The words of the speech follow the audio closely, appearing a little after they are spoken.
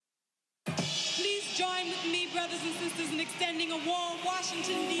brothers and sisters, and extending a warm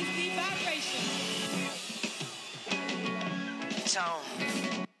Washington, D.C. vibration.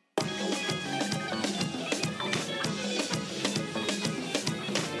 Tone.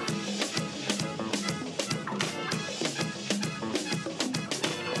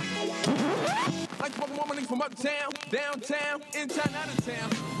 Like fucking woman niggas from uptown, downtown, in town, out of town.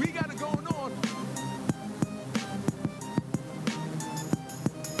 We got it going on.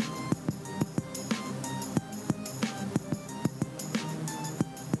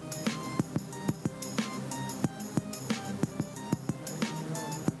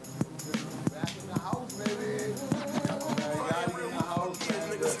 Back in the house, baby. Yachty in the house,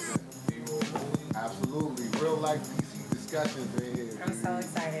 man. Absolutely. Real life DC discussions in here. I'm so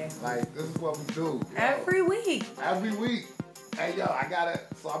excited. Like, this is what we do. yo. Every week. Every week. Hey, yo, I gotta,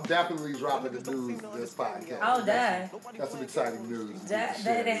 so I'm definitely dropping the news this podcast. Oh, duh. That's some exciting news. That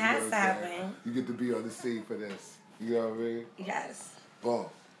Shit, it you has know to what I'm saying? happen. You get to be on the scene for this. You know what I mean? Yes. Boom.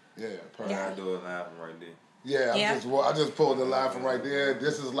 Yeah, perfect. Yeah. I do it live right there. Yeah, Yeah. I just pulled the live from right there.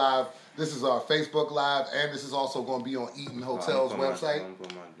 This is live. This is our Facebook Live, and this is also going to be on Eaton Hotel's website. Hold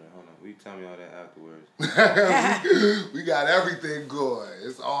on. We tell me all that afterwards. We got everything going.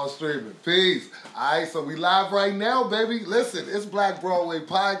 It's all streaming. Peace. All right, so we live right now, baby. Listen, it's Black Broadway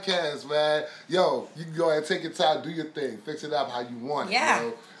Podcast, man. Yo, you can go ahead and take your time, do your thing, fix it up how you want Yeah.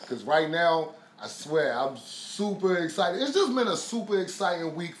 it, because right now, I swear, I'm super excited. It's just been a super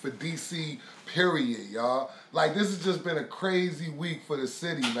exciting week for DC, period, y'all. Like, this has just been a crazy week for the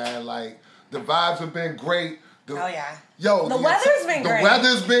city, man. Like, the vibes have been great. Oh, yeah. Yo, The weather's been great. The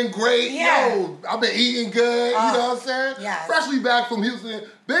weather's been great. Yeah. Yo, I've been eating good. You know what I'm saying? yeah. Freshly back from Houston.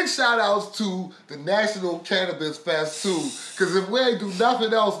 Big shout outs to the National Cannabis Fest too. Because if we ain't do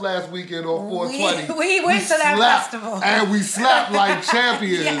nothing else last weekend on 420, we went to that slept, festival. and we slept like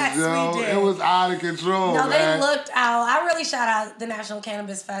champions. Yes, we yo. did. It was out of control. No, man. they looked out. I really shout out the National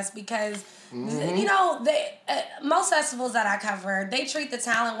Cannabis Fest because, you know, most festivals that I cover, they treat the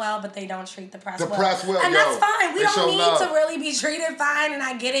talent well, but they don't treat the press well. The press well, and yo. that's fine. We They show don't need love. to really be treated fine, and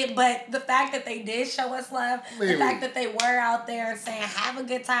I get it, but the fact that they did show us love, the Maybe. fact that they were out there and saying, have a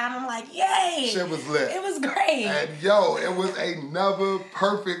good time, I'm like, yay. Shit was lit. It was great. And yo, it was another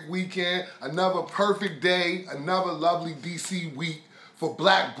perfect weekend, another perfect day, another lovely DC week for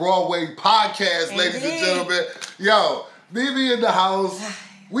Black Broadway Podcast, ladies and Indeed. gentlemen. Yo, Vivi in the house.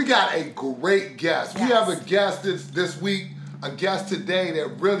 We got a great guest. We Yes. have a guest this week, a guest today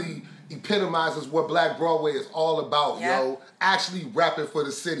that really epitomizes what Black Broadway is all about, Yep. yo. Actually rapping for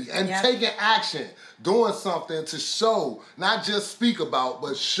the city and Yep. taking action, doing something to show, not just speak about,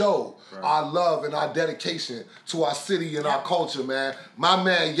 but show our love and our dedication to our city and our culture, man. My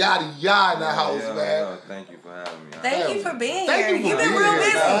man Yachty Ya in the house, man. Yo, thank you for having me. Thank you for being Thank here. you for You've been being real here,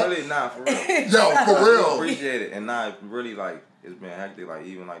 busy. dog. Really, not for real. Yo, for real. Appreciate it. And now, really, like, it's been hectic. Like,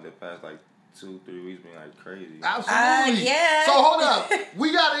 even, like, the past, like, 2-3 weeks been, like, crazy. Absolutely. Yeah. So hold up.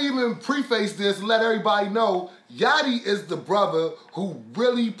 We gotta even preface this and let everybody know Yachty is the brother who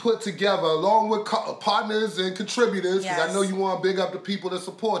really put together, along with partners and contributors, because I Yes. know you want to big up the people that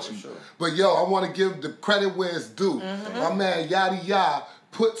support you. sure. But yo, I want to give the credit where it's due. My man Yachty Ya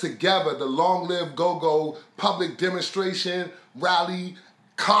put together the Long Live Go-Go public demonstration, rally,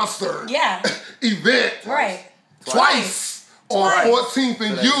 concert, Yeah. event. Right. Twice. On Twice. 14th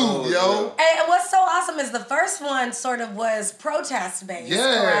and So that U, goes, yo. And what's so awesome is the first one sort of was protest based,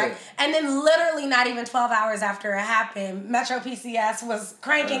 Yeah. correct? And then literally not even 12 hours after it happened, Metro PCS was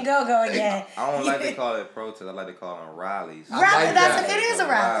cranking go-go again. I don't like to call it protest. I like to call them rallies. I Rally, like that's that. it is a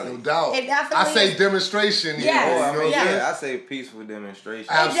rally. No doubt. It definitely I say is. demonstration. here, Yes. you Oh, I know mean, what I'm saying? yeah, I say peaceful demonstration.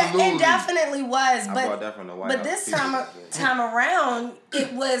 Absolutely. It definitely was, I but brought that from the White but House. this People. time around,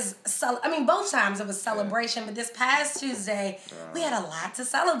 it was both times it was celebration. But this past Tuesday, we had a lot to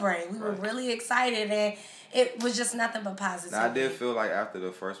celebrate. We were really excited, and it was just nothing but positive. Now, I did feel like after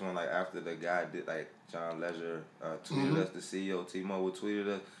the first one, like after the guy did, like John Ledger tweeted us, the CEO T-Mobile tweeted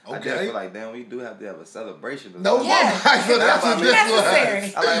us. I just Okay. feel like, damn, we do have to have a celebration. No, Yeah. so that's what this Necessary.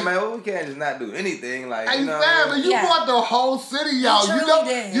 was. I'm like, man, well, we can't just not do anything. Like, Hey, you know fam, what I and mean? you Yeah. brought the whole city out. You truly know,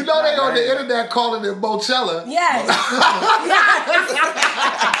 did. you know they Nah, on the man. internet calling it Bochella. Yes.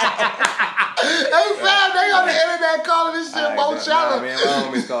 Hey, fam, they on the internet calling this shit Nah, Bochella. man, my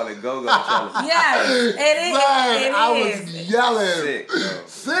homies call it Go-Go Chella. Yes, it is. Man, I It was is. yelling. Sick, bro.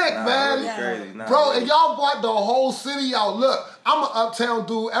 Sick, Nah, man. it was crazy. Nah, Bro, really. and y'all brought the whole city out. Look, I'm an uptown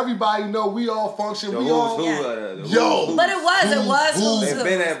dude. Everybody know we all function. The We who's all who, Yeah. the Yo. who's But it was Who's who's They've who.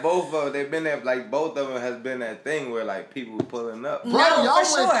 been at both of them. They've been at like both of them has been that thing where like people pulling up. Bro, No, y'all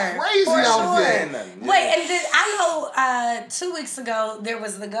for went sure. crazy For out sure. there. Yeah. Wait, and then I know 2 weeks ago there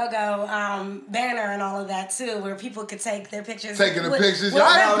was the Go-Go banner and all of that too, where people could take their pictures. Taking the with- pictures. with- Y'all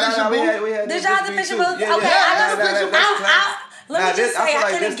had a picture we booth? had Did this y'all have the week picture too. booth? Yeah, Okay, yeah, I yeah, just that's let me Nah, just I say feel I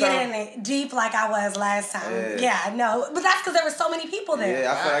like couldn't this get time- in it deep like I was last time. Yeah. Yeah, no, but that's because there were so many people there.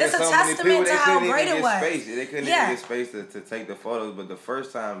 Yeah, I feel like it's a so many people testament to they how couldn't great even it get was. space. They couldn't Yeah. even get space to take the photos. But the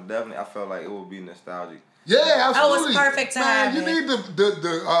first time, definitely, I felt like it would be nostalgic. Yeah, absolutely. perfect to Man, have you it. need the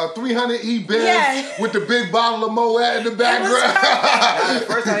 300E Benz Yeah. with the big bottle of Moet in the background. Now, the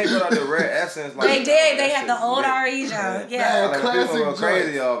first time he put out the Red Essence, like They did. They that had the shit's old lit. RE joint. Yeah. Man, Like, classic people go crazy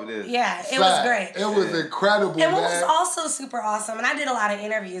joints. off this. Yeah, it was Fact. great. It was incredible, And what man. was also super awesome, and I did a lot of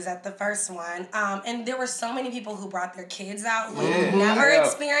interviews at the first one, and there were so many people who brought their kids out who Yeah. never Yeah.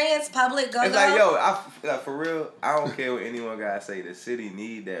 experienced public go-go. It's like, yo, like, for real, I don't care what anyone gotta say. The city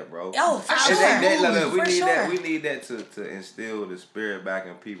need that, bro. Oh, for And sure. we For need sure. that. We need that to instill the spirit back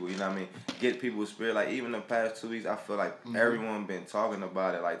in people. You know what I mean? Get people's spirit. Like even the past 2 weeks, I feel like everyone been talking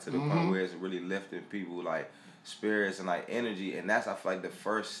about it, like to the point where it's really lifting people like spirits and like energy. And that's I feel like the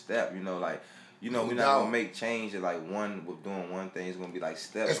first step. You know, like. You know, we're not doubt. gonna make change at like one with doing one thing. It's gonna be like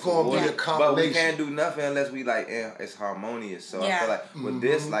steps. It's gonna be towards a it. But combination. we can't do nothing unless we like it's harmonious. So I feel like with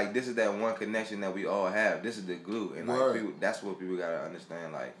this, like this is that one connection that we all have. This is the glue, and like Word. people, that's what people gotta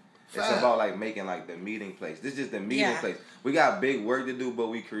understand. Like it's Fact. about like making like the meeting place. This is just the meeting Yeah. place. We got big work to do, but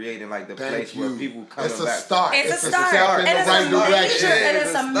we creating like the Thank place you. where people come It's a back. start. It's a It's a start, step in and the it's right a major, direction. and it's a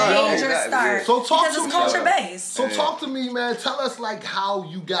It's a major start. start. So talk because to it's me. culture based. So talk to me, man. Tell us like how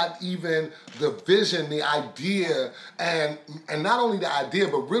you got even the vision, the idea, and not only the idea,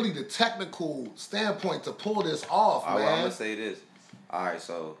 but really the technical standpoint to pull this off, I'm man. gonna say this. All right,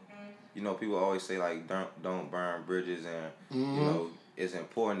 so you know people always say like don't burn bridges, and you know it's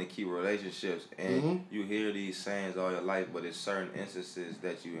important to keep relationships. And you hear these sayings all your life, but it's certain instances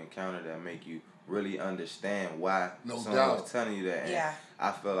that you encounter that make you really understand why No someone doubt. was telling you that. And Yeah.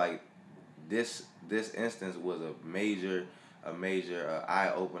 I feel like this instance was a major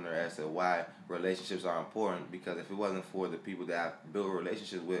eye opener as to why relationships are important. Because if it wasn't for the people that I built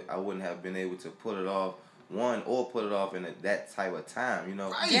relationships with, I wouldn't have been able to pull it off. Put it off in that type of time, you know.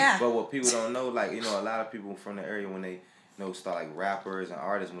 Right. Yeah. But what people don't know, like you know, a lot of people from the area when they start like rappers and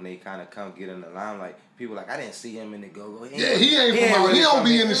artists when they kind of come get in the limelight, people like I didn't see him in the go-go. Yeah, he ain't from out. He don't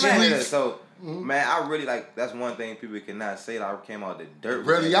be in the streets. So man, I really like that's one thing people cannot say. Like I came out the dirt.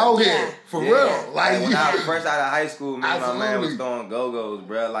 Really out here, Yeah. for Yeah. real. Like, When I was fresh out of high school, me and my man was Absolutely. throwing go-go's,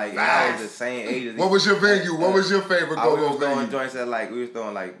 bro. Like I was the same age as what was your venue? What was your favorite I was go-go throwing venue? joints at we was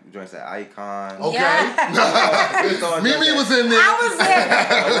throwing like joints at Icon. Okay. Yeah. We was throwing Mimi joints was in there. I was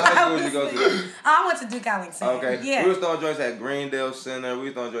there. What high I school did you go to? I went to Duke Ellington. Okay. Yeah. We was throwing joints at Greendale Center. We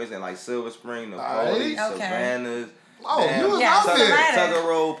was throwing joints in like Silver Spring, Napoli, Alright. Okay. Savannah's. Oh, you was Yeah, out so there. right. Tucker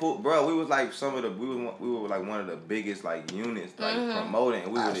Road, bro. We was like we were like one of the biggest like units like promoting.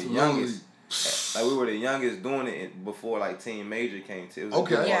 We were Absolutely. the youngest. Like we were the youngest doing it before like Team Major came to. It was Okay.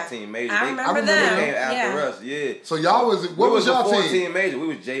 before Yeah. Team Major. I remember They them. came after Yeah. us. Yeah. So y'all was, what we was y'all before team? Team Major. We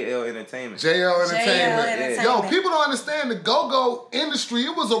was JL Entertainment. JL Entertainment. Entertainment. Yo, people don't understand the go-go industry.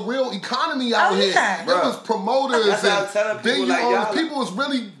 It was a real economy out Oh, here. yeah. There was promoters That's what I'm telling and people, venue like, owners. y'all- People was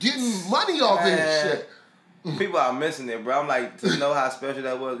really getting money off this Man. shit. People are missing it, bro. I'm like, to know how special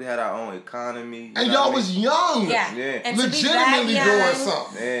that was. We had our own economy. you And know y'all what I was mean? young. Yeah. Yeah. And to be Legitimately that doing young,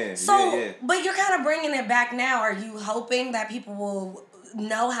 something. Yeah, So, yeah. but you're kind of bringing it back now. Are you hoping that people will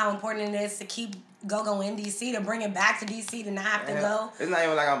know how important it is to keep go-go in DC, to bring it back to DC, to not have to Man, go? It's not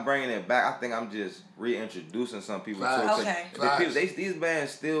even like I'm bringing it back. I think I'm just reintroducing some people to it. Facts. 'Cause Okay. the people, Facts. these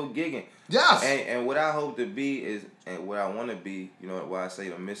bands still gigging. Yes. And what I hope to be is, and what I want to be, you know, why I say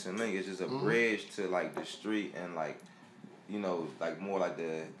the missing link is just a bridge to like the street and like, you know, like more like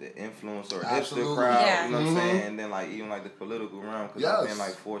the influencer or hipster Absolutely. crowd. Yeah. You know what I'm saying? And then like even like the political realm, because I've Yes. been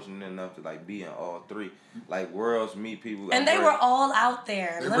like fortunate enough to like be in all three. Like worlds meet people. And I'm they very- were all out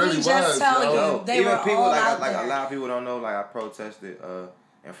there. It Let really me just was, tell yo. you, No, they even were people all like out like there. a lot of people don't know. Like I protested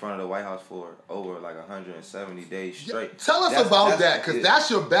in front of the White House for over like 170 days straight. Tell us That's- about that's- that, because yeah. that's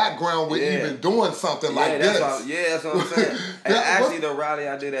your background with Yeah. even doing something like that's this. that's what I'm saying. And That- actually, what- the rally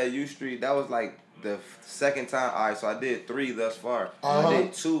I did at U Street, that was like the second time. All right, so I did 3 thus far. Uh-huh. I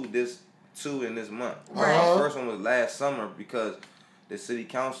did 2 in this month. Right. The first one was last summer because the city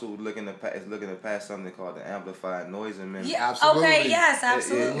council is looking to pass something called the Amplified Noise Amendment. Yeah. Absolutely. Okay. Yes.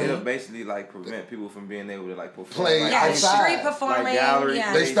 Absolutely. It'll basically like prevent people from being able to like perform. Play like, outside. Street performing. Like gallery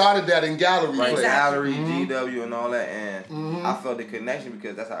yeah. They started that in gallery Right, play. gallery, GW, and all that, and I felt the connection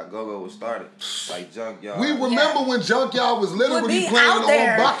because that's how Go-Go was started. Like Junkyard. We remember when Junkyard was literally Would be playing out on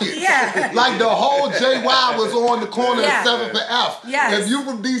there. buckets. Yeah. Like the whole JY was on the corner Yeah. of 7th and F. Yes. If you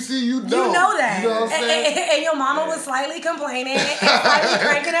from DC, you know. You know that. You know what I'm saying? And your mama was slightly complaining and slightly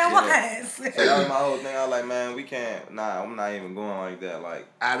cranking at once. So that was my whole thing. I was like, man, we can't. Nah, I'm not even going like that. Like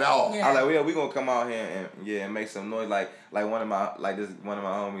At all. Yeah. I was like, we gonna come out here and make some noise. Like one of my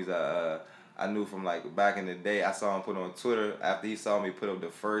homies I knew from like back in the day. I saw him put on Twitter after he saw me put up the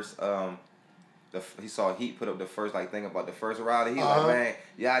first he saw Heat put up the first like thing about the first rally. He was like, man,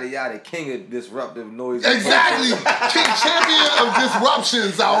 yada yada, king of disruptive noise. Exactly. Champion of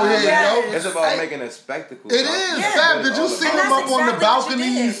disruptions out here, yo. It's about making a spectacle. It is, Yeah. fam. Did you see And them that's up on the exactly what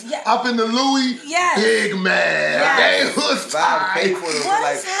you balconies, did. Yeah. up in the Louis? Yes. Big man. Yes. They was 5K tight. for the What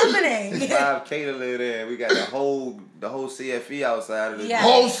like is happening? 5K to live there. We got the whole CFE outside of the Yeah.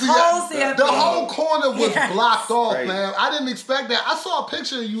 Whole Whole CFP. CFP. The whole corner was Yes. blocked off, Crazy. man. I didn't expect that. I saw a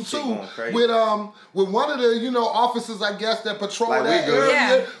picture of you Shit too going crazy. with one of the officers, I guess, that patrol Like, we that good. area.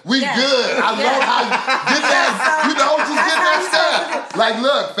 Yeah. We Yeah. good. I love how you get that. Just That's get how you that step. Like,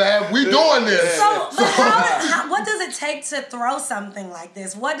 look, fam, we doing this. So, but what does it take to throw something like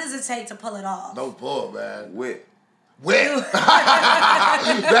this? What does it take to pull it off? No bull, man. Wit. Wet.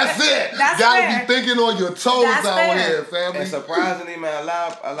 That's it. That's Gotta fair. be thinking on your toes That's out fair. here, family. And surprisingly, man, a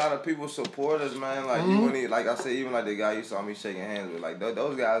lot of people support us, man. Like you wouldn't, like I said, even like the guy you saw me shaking hands with, like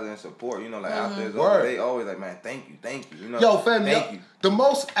those guys are in support. Like after it's over, Word. they always like, man, thank you. Yo, fam, thank you. the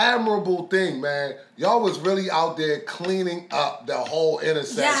most admirable thing, man, y'all was really out there cleaning up the whole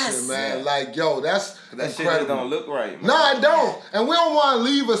intersection, Yes. man. Yeah. Like, yo, that's That shit just incredible. don't look right, man. No, it don't. And we don't want to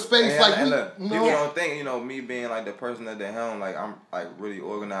leave a space And, like and we, look, you people know. don't think, me being like the person at the helm, like I'm like really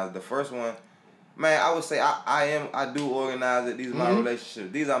organized. The first one, man, I would say I do organize it. These are my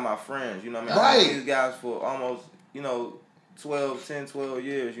relationships. These are my friends. You know what I mean? Right. I know these guys for almost 12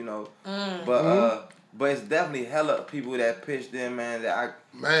 years. But it's definitely hella people that pitched in, man, that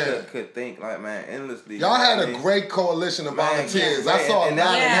I could think like, man, endlessly. Y'all had a a great coalition of Man, volunteers. yeah, I saw a and lot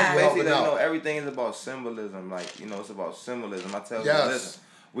of that's people basically, helping out. everything is about symbolism. Like, it's about symbolism. I tell Yes. you, listen,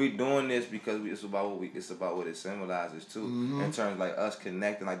 we doing this because it's about what it symbolizes too. In terms of like us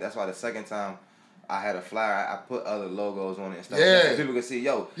connecting. Like that's why the second time I had a flyer, I put other logos on it and stuff. Yeah. So people can see,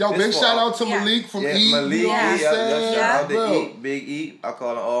 yo, Yo, this big for- shout out to Yeah. Malik from yeah, E. Malik, You know what I'm yeah, saying? shout out to Bro. E, Big E. I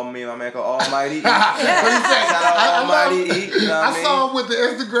call him my man called Almighty E. What you say? Shout out Almighty E. You know what I mean? saw him with the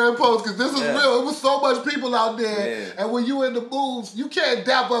Instagram post because this is Yeah. real. It was so much people out there, Yeah. and when you in the booths, you can't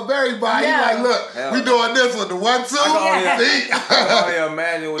dap up everybody. Yeah. You like, look, Hell we no. doing this one, the 1, 2, Yeah. see? I can only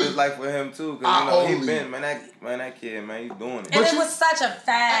imagine what it's like for him too, cause he only- been that kid, man, he's doing it. And But it you- was such a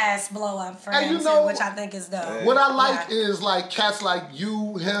fast blow up for And him, you know- too, which I think is dope. Yeah. What I like Yeah. is like cats like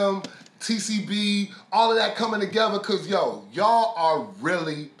you, him, TCB, all of that coming together because y'all are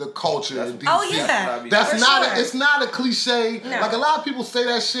really the culture in DC. Oh, yeah. That's For not sure. it's not a cliche. No. Like a lot of people say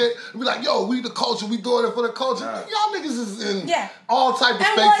that shit and be like, yo, we the culture, we doing it for the culture. Nah. Y'all niggas is in Yeah. all type of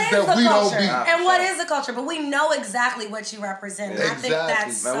And what spaces is that the we culture? don't be. And what is the culture? But we know exactly what you represent. And I think Exactly.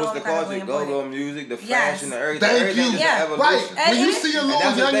 that's Man, so what's the incredibly culture? Go-go important. music, the Yes. fashion, the everything. Thank everything you. is Yeah. an evolution. Right. When you And see a and little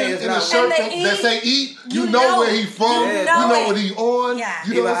that's the thing, youngin it's in a not- shirt And that they say eat, eat, you you know know where it. he from, You you know know it. what he on. Yeah.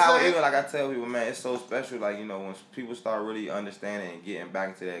 You know Even what I'm how, saying? even like I tell people, man, it's so special. Like when people start really understanding and getting back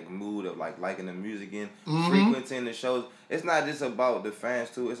into that mood of like liking the music and frequenting the shows. It's not just about the fans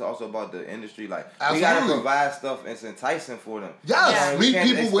too. It's also about the industry. Like we gotta Absolutely. provide stuff that's enticing for them. Yes, Yeah. We meet can't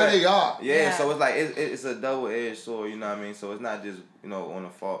people where expect- they are. Yeah, Yeah. so it's like it's a double-edged sword. You know what I mean? So it's not just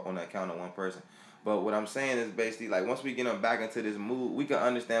on the account of one person. But what I'm saying is basically like once we get them back into this mood, we can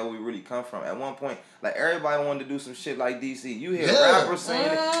understand where we really come from. At one point, like everybody wanted to do some shit like DC. You hear Yeah. rappers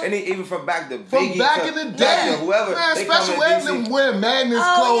saying it, and even from back to From Biggie back to, in the back day, to whoever, man, they come Special to Ed DC. them wearing Madness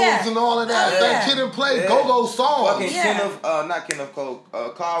Oh, clothes yeah. and all of that. Oh, That yeah. Kid and Play, Yeah. go-go songs. Fucking Yeah. not Kenneth Cole,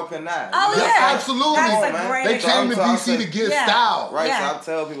 Carl Kanai. Oh, Yeah, yeah. absolutely. That's Come a on, man. great They came to So I'm DC to saying- get Yeah. style. Right, Yeah. so I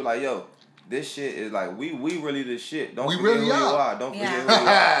tell people like, yo, this shit is like we really the shit. Don't We forget really who you are. are. Don't forget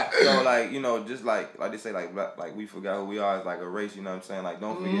Yeah. who you are. So like, just like they say like we forgot who we are as like a race, you know what I'm saying? Like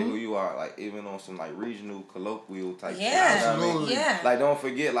don't forget who you are, like even on some like regional colloquial type shit. Yeah. You know what I mean? Absolutely. Yeah. Like don't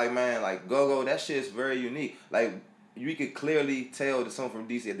forget, like man, like go-go, that shit's very unique. Like you could clearly tell that someone from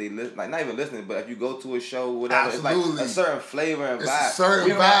DC if they listen, like not even listening, but if you go to a show, whatever, Absolutely. it's like a certain flavor and It's vibe. a certain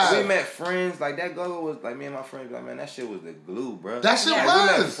we vibe. We met friends like that. Go was like me and my friends. Like man, that shit was the glue, bro. That shit like,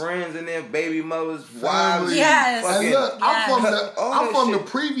 was. We met friends in there, baby mothers, Family. wives. Yes. And fucking- look, I'm that from the shit.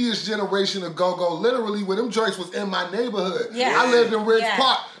 previous generation of go-go. Literally, when them joints was in my neighborhood. Yeah. I lived in Ridge Yeah.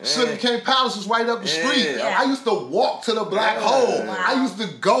 Park. Yeah. Sugar Cane Palace was right up the street. Yeah. I used to walk to the Black Yeah. Hole. Wow. I used to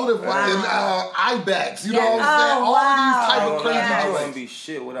go to fucking IBEX. You know what I'm Yeah. saying? Oh, All of these type wow. of crazy Yeah. I joints. wouldn't be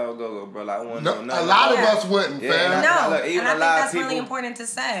shit without go-go, bro. Like, I wouldn't No, know a nothing. lot of Yeah. us wouldn't, Yeah, fam. and No, look, even and I a think lot of that's really people- important to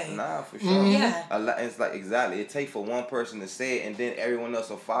say. Nah, for sure. Yeah. A lot, it's like exactly. It takes for one person to say it, and then everyone else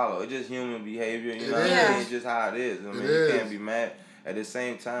will follow. It's just human behavior. You know what I is. mean? It's just how it is. I mean, It you is. can't be mad. At the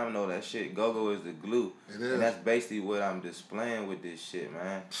same time, though, that shit go-go is the glue. It is. And that's basically what I'm displaying with this shit,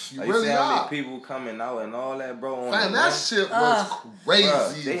 man. You Like, really see how are. many people coming out and all that, bro. On Man, the that run? shit was crazy.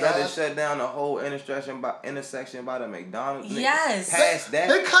 Bruh, they had dog. to shut down the whole intersection by the McDonald's. Nigga, Yes. Past that.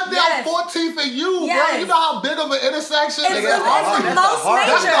 They cut down Yes. 14th and U, bro. Yes. You know how big of an intersection It's it the, is? it's heart. the That's most the heart.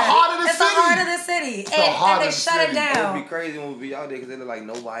 major. That's the heart of the it's city. the heart of the city. the And, heart and they of the shut it city. It down. would be crazy when we be out there because they look like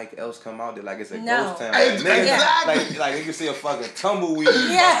nobody else come out there like it's a No. ghost town. Exactly. Like you can see a fucking tumbleweed.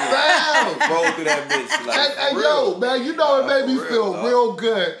 Yeah. Fam. Roll through that bitch. Like, Hey, for yo, real. man, you know it made me For feel real, real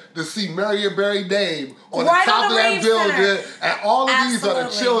good to see Marion Barry name on Right the top on of the that Reeves building, Center. and all of these are the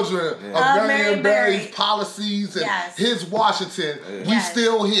Absolutely. children of Marion Marion Barry's Barry. policies and Yes. his Washington. We Yes.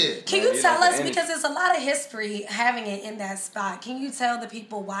 still here. Can Yeah, you you tell like us, the because there's a lot of history having it in that spot, can you tell the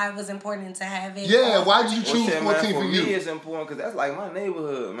people why it was important to have it? Yeah, why did you Well, choose shit, man, 14th for and me, U? it's important because that's like my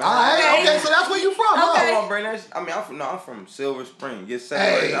neighborhood, man. All right, Okay. okay, so that's where you from, Okay. I want to bring that. I mean, I'm from Silver Spring. Get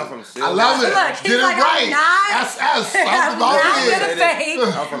set. Hey, I'm from Silver. I love it. Look, he's Get it like, I'm right. not- That's I'm not it. gonna fake.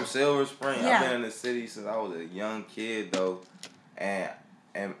 I'm from Silver Spring. Yeah. I've been in the city since I was a young kid, though,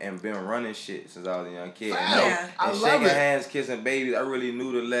 and been running shit since I was a young kid. Wow. Yeah. I And love shaking it. hands, kissing babies. I really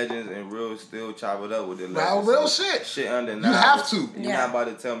knew the legends and real still chop it up with the Wow, legends. real So, shit. Shit undeniable. You have to. You're Yeah. not about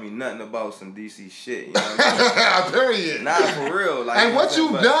to tell me nothing about some DC shit. You know what I mean? Period. Nah, for real. Like, And what you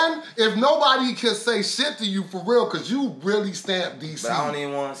know you've I'm saying? done, if nobody can say shit to you for real, because you really stamped DC. But I don't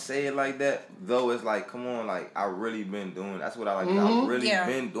even want to say it like that. Though it's like, come on, like I really been doing it. That's what I like. Mhm. I really Yeah.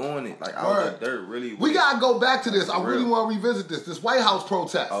 been doing it. Like I was Word. the dirt really. We with it. gotta go back to this. I For really real. want to revisit this White House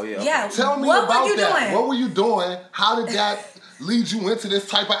protest. Oh yeah. Yeah. Tell me What about were you that. doing? What were you doing? How did that lead you into this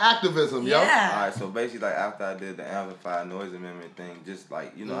type of activism, yo? Yeah. All right, so basically, like after I did the amplified noise amendment thing, just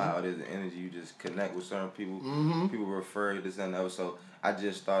like you know Mm-hmm. how it is in energy, you just connect with certain people. Mhm. People refer you this and that. So I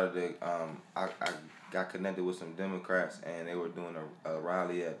just started to I got connected with some Democrats, and they were doing a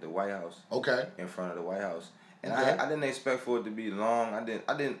rally at the White House Okay. in front of the White House, and Okay. I didn't expect for it to be long. I didn't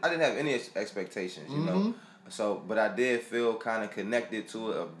have any expectations, you know. Mhm. So, but I did feel kind of connected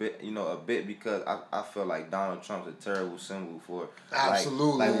to it a bit because I feel like Donald Trump's a terrible symbol for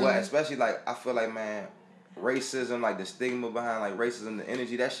Absolutely. like what, especially like I feel like, man, racism, like the stigma behind like racism, the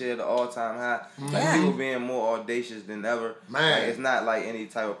energy, that shit at the all time high. Like Yeah. people being more audacious than ever. Man. Like, it's not like any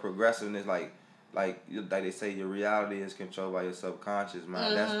type of progressiveness. Like they say, your reality is controlled by your subconscious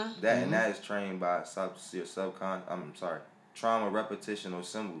mind. And that is trained by your subconscious. I'm sorry, trauma, repetition, or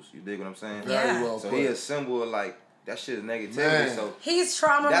symbols. You dig what I'm saying? Very Yeah. well So put. he a symbol of like that shit is negativity. Man. So He's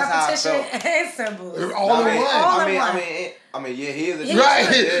trauma, That's how I repetition, felt. and symbols. All in one. I mean, yeah, he is a Right.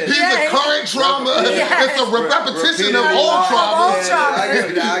 Yeah. He's Yeah. a current trauma. Yeah. It's a repetition of Repeated old trauma. Old trauma.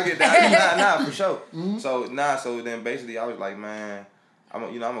 I get that. Nah, for sure. So then basically I was like, man, I'm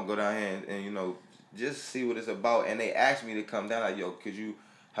gonna go down here and just see what it's about. And they asked me to come down, like, yo, could you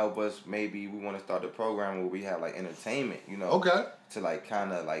help us? Maybe we want to start the program where we have like entertainment, Okay. to like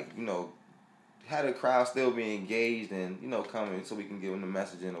kind of like have the crowd still be engaged and coming so we can give them the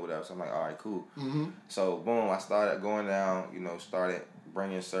messaging or whatever. So I'm like, all right, cool. Mm-hmm. So boom, I started going down. Started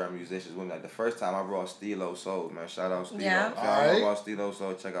bringing certain musicians with me. Like the first time I brought Stilo Soul, man. Shout out Stilo. Yeah. If y'all Alright. know about Stilo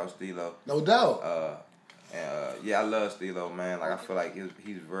Soul, check out Stilo. No doubt. Yeah, I love Stilo, man. Like I feel like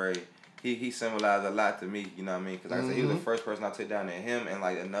he's very. He symbolized a lot to me, you know what I mean? Because like I said, he was the first person I took down there. Him and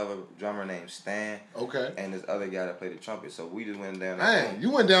like another drummer named Stan. Okay. And this other guy that played the trumpet. So we just went down there. Man,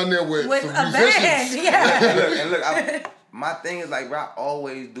 you went down there with With some a musicians. band, yeah. Look, my thing is like, bro, I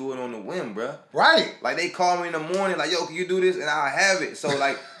always do it on the whim, bro. Right. Like they call me in the morning, like, yo, can you do this? And I'll have it. So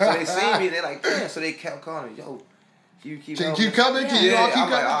like, so they see me, they're like, damn. So they kept calling, yo, can you keep Can you helping keep me? coming? Can you Yeah, all keep I'm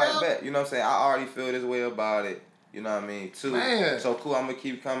like, coming all right, down? bet. You know what I'm saying? I already feel this way about it. You know what I mean? Too. Man. So cool, I'm gonna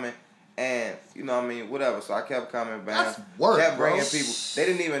keep coming. And you know what I mean, whatever. So I kept coming, man. That's work, kept bringing bro. people. They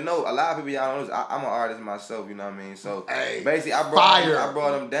didn't even know. A lot of people y'all don't know. I'm an artist myself. You know what I mean. So Hey, basically, I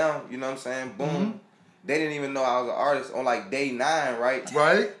brought them down. You know what I'm saying? Boom. Mm-hmm. They didn't even know I was an artist on like day 9, right?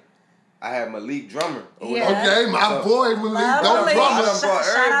 Right. I had Malik Drummer. Yeah. Okay, my boy Malik. Love Don't Malik. drop I it. done brought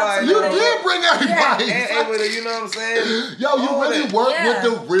Shout out to everybody. You Malik. did bring everybody. And able to, you know what I'm saying? Yo, you All really that. work Yeah. with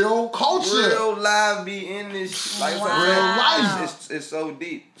the real culture. Real live be in this. Like, Wow. it's Real life. It's so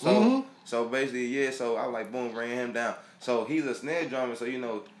deep. So Mhm. so basically, yeah. So I was like, boom, bringing him down. So he's a snare drummer. So you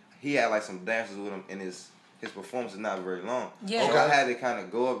know, he had like some dancers with him, and his performance is not very long. Yeah. So I had to kind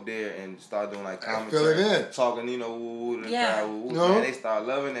of go up there and start doing like fill commentary, it in. talking, you know, woo woo to the Yeah. crowd, woo woo. Uh-huh. And they start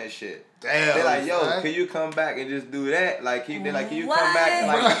loving that shit. Damn. They're like, yo, son. can you come back and just do that? Like, they're like, can you What? come back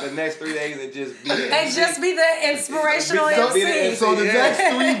like the next 3 days and just be the And just be the inspirational So be the MC. MC. So the Yeah.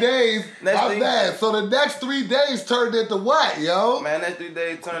 next 3 days, Next I'm thing- bad. So the next 3 days turned into what, yo? Man, that 3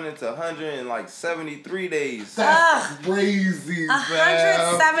 days turned into 173 days. That's crazy, man.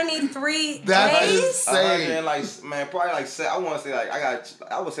 173 That's days? insane. Man, probably like I want to say like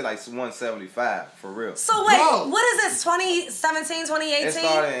I would say like 175 for real. So wait, Bro. what is this, 2017, 2018? It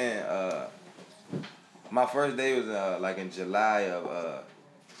started in my first day was like in July of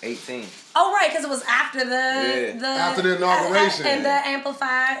 18. Oh, right, because it was after the After the inauguration. and the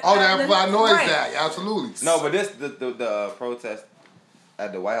amplified. Oh, the amplified noise right. that, absolutely. No, but this the protest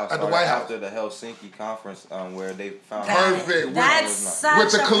at the White House At the started White House. after the Helsinki conference where they found Perfect. With- That's such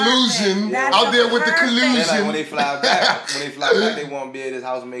with the a collusion, perfect- that's out a there with the perfect- collusion. And like when they fly back, they won't be at his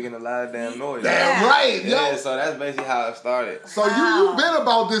house making a lot of damn noise. Damn Yeah. right, yo. Yeah, so that's basically how it started. So you've been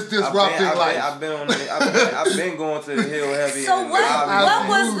about this disrupting life. I've been going to the hill heavy. So and what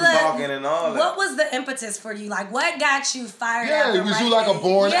was obviously talking and all the that. what was the impetus for you? Like, what got you fired up? Yeah, and was you ready? like a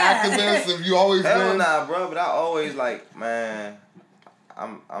born Yeah. activist? Have you always Hell been? nah, bro. But I always like, man.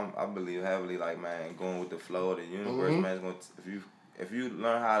 I believe heavily, like, man, going with the flow of the universe, Mhm. man. It's gonna if you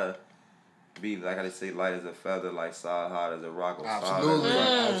learn how to be, like I say, light as a feather, like solid hard as a rock, or Absolutely, solid as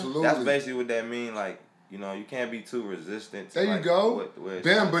a rock. absolutely. That's basically what that mean. Like, you know, you can't be too resistant. To There you like, go. where it's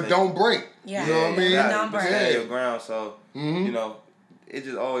Bend, trying to but take don't break. Yeah. You know what I mean? Don't Exactly, but break. stand your ground. So Mhm. you know, it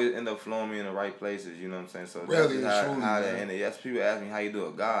just always end up flowing me in the right places. You know what I'm saying? So Really that's and just truly, how that man. ended. Yes, people ask me how you do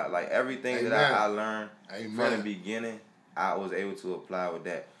it. God, like everything that Amen. I learned from the Amen. beginning, I was able to apply with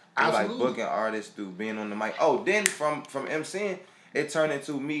that. It was like Absolutely. booking artists through being on the mic. Oh, then from MCing, it turned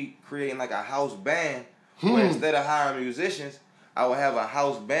into me creating like a house band where instead of hiring musicians, I would have a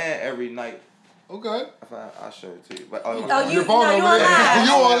house band every night. Okay. I'll show it to you. But, Oh, you Your phone no, you over on there. live.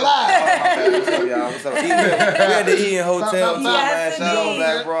 You on live. What's up, y'all? What's up? We had the Eden Hotel too, Yes, man. Shout out indeed.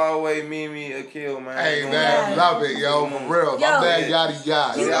 Black Broadway, Mimi, Akil, man. Hey, Doing man, that. love it, yo, for real. My Yo. man, yada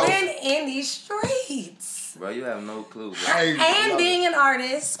yada. You've yo. been in these streets. Bro, you have no clue, bro. Hey, And love being an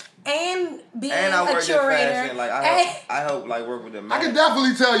artist and being And I a work in curator. fashion. Like and- I help like work with the I man. can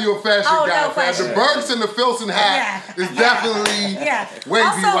definitely tell you a fashion Oh, guy, no fam. question. The Burks and the Filson hat Yeah. is definitely Yeah. wavy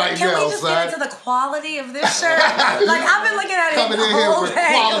Also, right can now, we just son. get into the quality of this shirt? Like, I've been looking at it Coming the in here whole with day,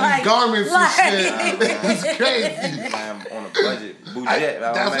 quality like- garments like- and shit. It's crazy. Man, I'm on a budget. Bouget,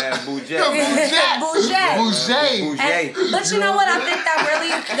 man. That's- Bouget. Bouget. Bouget. Bouget. And- but you know what? I think that really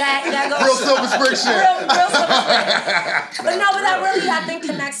that goes Real Silver Spring shit. real simple. But no, but that really I think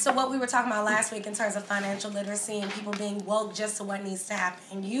connects to what we were talking about last week in terms of financial literacy and people being woke just to what needs to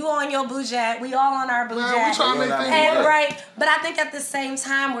happen. You on your budget, we all on our budget. Man, we trying to make things And work. right, but I think at the same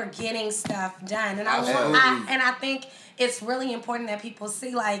time we're getting stuff done, and Absolutely. I think it's really important that people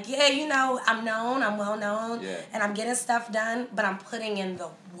see, like, yeah, you know, I'm known, I'm well known, Yeah. and I'm getting stuff done, but I'm putting in the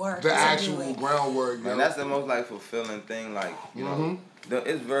work. The to actual do it. groundwork, yo. Man, that's the most like fulfilling thing. Like, you know,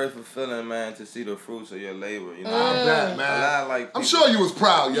 it's very fulfilling, man, to see the fruits of your labor. You know, I bet, a man. lot of, like, I'm people- sure you was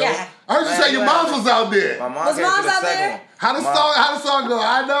proud, yo. Yeah. I heard you Man, say your you mom's have- was out there. My mom Was came to mom's the out second there? one. How the song go?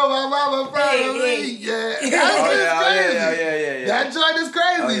 I know my mama proud of Hey, me. Yeah. That Oh shit yeah, is yeah, crazy. yeah. That joint is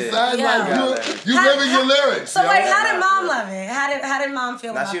crazy, Oh, yeah. son. Yeah. Like you How- living your lyrics. So yo. wait, how did Yeah. mom love it? How did mom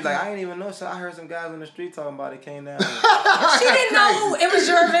feel Now about she was it? like, I ain't even know. So I heard some guys on the street talking about it. Came down. She didn't know it was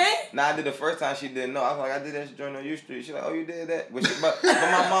your event. Nah, I did the first time. She didn't know. I was like, I did that joint on U Street. She like, oh, you did that? But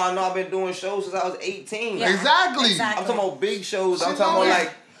my mom know I've been doing shows since I was 18. Yeah. Exactly. I'm talking about big shows. I'm She talking know about that.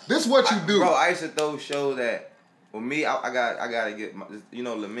 like, This what you do. bro, I used to throw shows that. With me, I gotta get my, you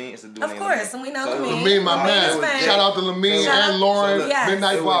know, Lamine. It's a dude Of named course, Lamine. and we know So it was- Lamine. Lamine, my Lamine is man. famous. Shout out to Lamine Shout and out- Lauren. So look, Yes.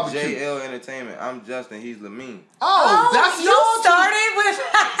 Midnight It was Barbecue. JL Entertainment. I'm Justin. He's Lamine. Oh, that's you your started with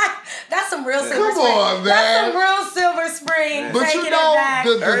that's some real silver Come on, That's man. some real silver spring. Yeah. But taking you it know, back.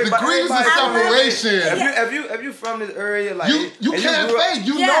 the degrees of separation. If you from this area, like You and can't grew up- fake.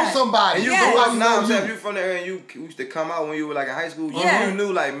 You Yeah. know somebody. And you Yeah. grew up Somebody now, know so you. if you from the area and you used to come out when you were like in high school, Yeah. you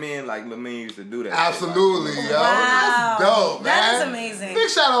knew like men like Lamine used to do that. Absolutely, shit, like, yo. Wow. That's dope, man. That is amazing. Big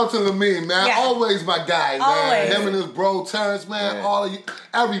shout out to Lamine, man. Yeah. Always my guy, man. Always. Him and his bro Terrence, man. Yeah. All of you,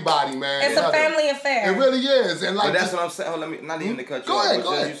 everybody, man. It's Love a it. family affair. It really is, and like But that's just- what I'm saying. Hold on, let me not even to cut you Go off. ahead, But go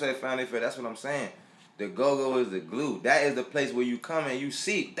just ahead. you say family fair. That's what I'm saying. The go-go is the glue. That is the place where you come and you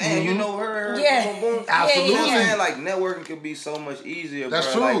see. Damn, you know her. Yeah. Boom, boom. Absolutely. You know what I'm saying? Like networking could be so much easier.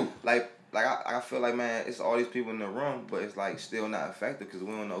 That's bro. true. Like I feel like, man, it's all these people in the room, but it's like still not effective because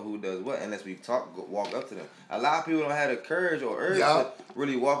we don't know who does what unless we walk up to them. A lot of people don't have the courage or urge to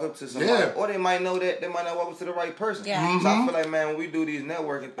really walk up to somebody, Yeah. or they might know that they might not walk up to the right person. Yeah. Mm-hmm. So I feel like, man, when we do these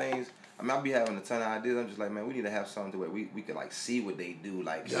networking things, I mean, I be having a ton of ideas. I'm just like, man, we need to have something to where we could like see what they do,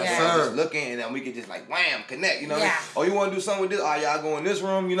 like Yes, Yeah. sir. just looking, and then we could just like wham, connect. You know what I mean? Yeah. Oh, you want to do something with this? Oh, y'all go in this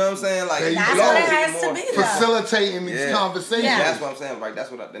room. You know what I'm saying? Like There you That's go. what it get has to more- be, though. facilitating these Yeah. conversations. Yeah. That's what I'm saying. Right.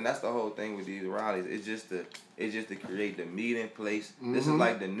 And that's the whole thing with these rallies. It's just to create the meeting place. This is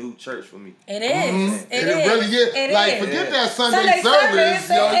like the new church for me. It is. And It it really is. It like, is. forget Yeah. that Sunday Sunday service. service,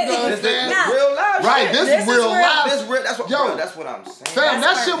 Yo, you it- know what I'm it- saying? Nah. Real live Right, shit. this This is is real real. life. This real. That's what. Yo. Bro, that's what I'm saying. Fam, that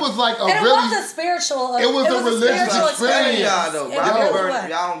That's shit was like a And it really... was a spiritual. It was a religious spiritual experience. Y'all though, It bro. I be really burning. was.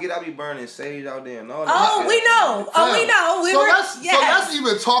 Y'all don't get. I be burning sage out there and all that. Oh, shit. we know. Oh, we know. We so were. let's yes. so let's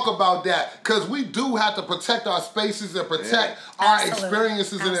even talk about that because we do have to protect our spaces and protect our Absolutely.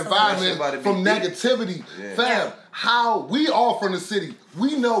 experiences and Absolutely. environment That shit about from to be deep. negativity. Yeah. Fam, Yeah. how we all from the city,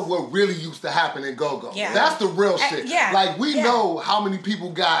 we know what really used to happen in Go-Go. Yeah. That's the real shit. yeah. Like we Yeah. know how many people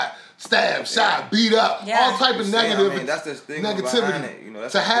got stabbed, shot, beat up, Yeah. all type of See, I negative mean, that's the stigma behind negativity. it, you know,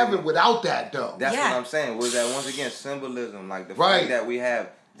 that's to the have stigma. it without that though. That's Yeah. what I'm saying. Was that once again symbolism, like the Right. fact that we have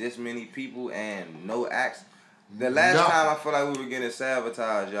this many people and no acts. The last No. time I felt like we were getting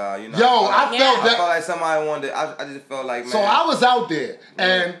sabotaged, y'all. You know, Yo, I I Yeah. felt felt that. like somebody wanted. I just felt like, man. So I was out there,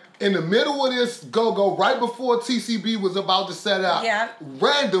 and in the middle of this go-go, right before TCB was about to set up, Yeah.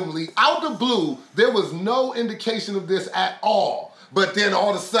 randomly, out the blue, there was no indication of this at all. But then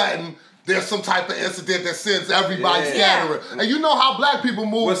all of a sudden, there's some type of incident that sends everybody Yeah. scattering. And you know how black people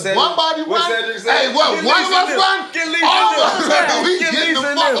move. What Cedric- One body what run. Cedric said? Hey, what? Get One Lisa of us in run. there. Get Lisa All in of us there. run. We Get get the Lisa in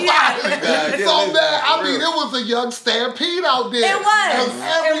fuck there. out of Yeah, here. get So Lisa, man, I for mean, real. it was a young stampede out there. It was.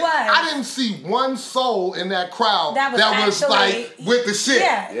 And It was. I didn't see one soul in that crowd That was actually- like with the shit.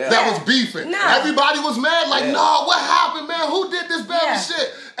 Yeah, Yeah. That yeah. was beefing. No. Everybody was mad, like, Yeah. no, what happened, man? Who did this bad Yeah.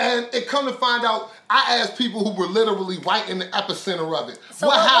 shit? And it come to find out, I asked people who were literally right in the epicenter of it. So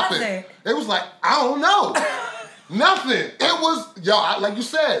what what was happened? it? They was like, I don't know. Nothing. It was, like you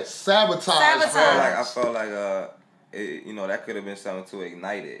said, sabotage. Sabotage. man. I felt like you know, that could have been something to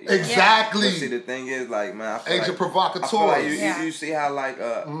ignite it. You know? Exactly. But see, the thing is, like, man, I feel Agent like, provocateur. I feel like Yeah. you see how like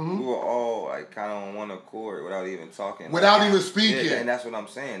we were all like kind of on one accord without even talking. Without like, even speaking. Yeah, and that's what I'm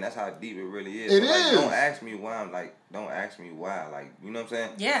saying. That's how deep it really is. It So, like, is. Don't ask me why I'm like. Don't ask me why. Like, you know what I'm saying?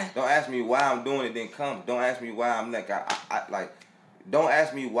 Yeah. Don't ask me why I'm doing it. Then come. Don't ask me why I'm like I like. Don't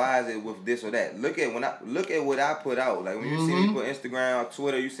ask me why is it with this or that. Look at what I put out. Like when you see me put Instagram or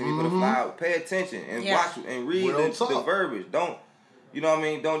Twitter, you see me put a flyer. Pay attention and Yeah. watch and read Real the talk. verbiage. Don't. You know what I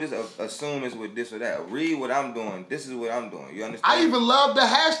mean? Don't just assume it's with this or that. Read what I'm doing. This is what I'm doing. You understand? I even love the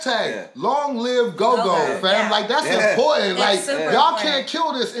hashtag. Yeah. Long live go-go, Go-Go, fam. yeah. Like, that's Yeah. important. It's Like, super y'all important. can't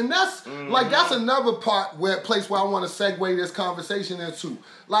kill this. And that's, like, that's another place where I want to segue this conversation into.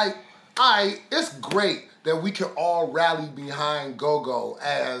 Like, it's great that we can all rally behind go-go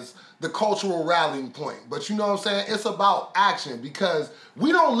as the cultural rallying point. But you know what I'm saying? It's about action because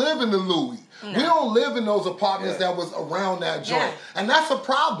we don't live in the Louis. No. We don't live in those apartments Yeah. that was around that joint. Yeah. And that's a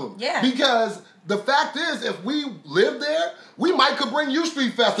problem. Yeah. Because the fact is, if we live there, we might could bring U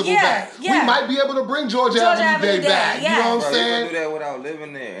Street Festival Yeah, back. yeah. We might be able to bring Georgia Georgia Avenue Day Avenue Day, back. yeah. You know what Bro, I'm you can saying? do that without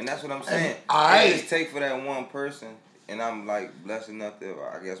living there, and that's what I'm saying. Aight. It just take for that one person, and I'm like blessed enough to,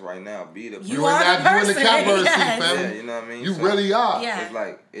 I guess, right now be the You You are in the that, you in the person, catbird seat, yes. fam. Yeah, you know what I mean. You So, really are. Yeah. It's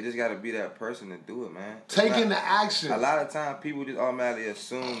like it just got to be that person to do it, man. It's Taking not- the action. A lot of times, people just automatically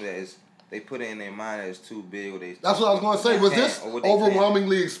assume that they put it in their mind that it's too big or they. That's what I was going to say. Was can't, this or what they can't.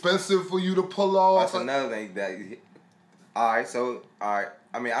 overwhelmingly expensive for you to pull off? That's another thing that. All right.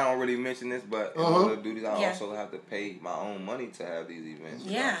 I mean, I don't really mention this, but in order to do this, I Yeah. also have to pay my own money to have these events.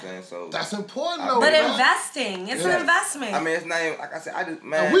 You know Yeah. what I'm saying? So That's important, I though. But mean, man. investing, it's Yeah. an investment. I mean, it's not even like I said. I just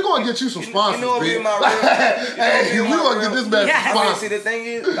man. We're going to get you some sponsors, You know what B. be my real. Hey, we're going to get this man Yeah. some I mean, sponsors. see, the thing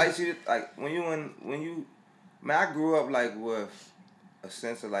is, like, when you, man, I grew up like with a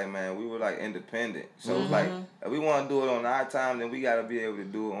sense of like, man, we were like independent. So it's like, if we want to do it on our time, then we got to be able to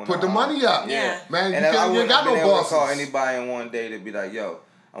do it on Put our the money up. Yeah. Man, And you I ain't wouldn't got have been no able to call bosses. anybody in one day to be like, yo,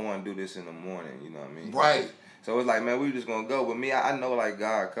 I want to do this in the morning. You know what I mean? Right. So it's like, man, we just gonna go. But me, I know like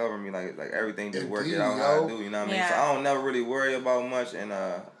God covered me, like everything just worked Indeed, it out how yo. I do. You know what I mean? Yeah. So I don't never really worry about much, and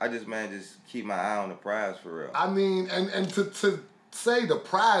I just keep my eye on the prize for real. I mean, and to say the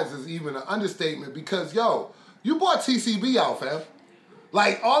prize is even an understatement because, yo, you bought TCB out, fam.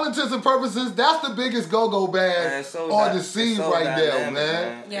 Like, all intents and purposes, that's the biggest go-go band Man, it's so on the it's scene so right there, dynamic,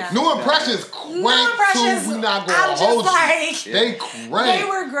 man. Yeah. It's New so Impressions dynamic. crank Impressions, too. We not I'm gonna just hold like- you. They crank. They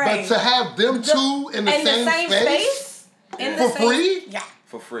were great. But to have them two in the same space in for the same, free? Yeah.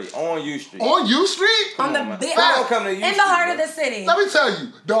 For free on U Street. On U Street? On the on, man. big, Don't come to U in the Street, heart bro. of the city. Let me tell you,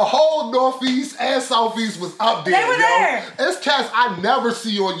 the whole Northeast and Southeast was up there. They were yo. there. It's cats I never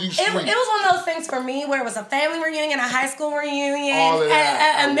see on U It Street. was one of those things for me where it was a family reunion, a high school reunion, All of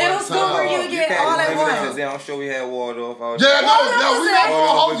that a at middle one school time. reunion, You all at limit it to once. them. I'm sure we had Waldorf out Yeah, there. no, Oh, no, we was not it?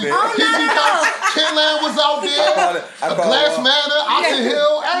 gonna hold you. Oh, no, Kiki no. Kinland was out there. I call Glass Wal- Manor, Oxon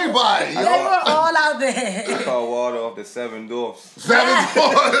Hill, everybody. They Yo. were all out there. I call Waldorf the Seven Dwarfs. Seven Dwarfs.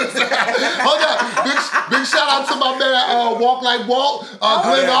 Hold on. Big shout out to my man, Walk Like Walt.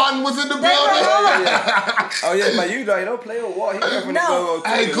 Glenn yeah. Arden was in the They building. were all- Oh yeah, but you don't play with Walt. He come from No. the go-go too.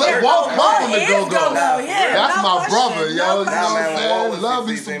 Hey, Glenn Walt come from the is go-go. go-go, yeah. That's no my question, brother, yo. no You know question. Nah, what man, I'm when saying? Walt was Love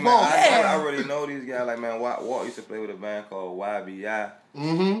me 16, some man, Walt. I already know these guys. Like, man, Walt used to play with a band called YBI.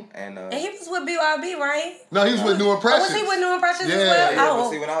 Mm-hmm. And And he was with BYB, right? No, he's with New Oh, Impressions. was he with New Impressions Yeah, as well? yeah, Oh. but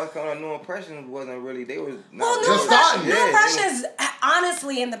see, when I was coming up, New Impressions wasn't really. They was not Well, Just starting. New Yeah, Impressions,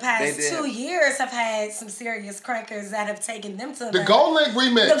 honestly, in the They past did. 2 years, have had some serious crankers that have taken them to The Gold Link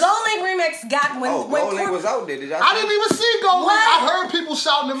remix. The Gold Link remix got when Oh, when Gold Link Cor- was out there. Did y'all? I didn't even see Gold Link. What? I heard people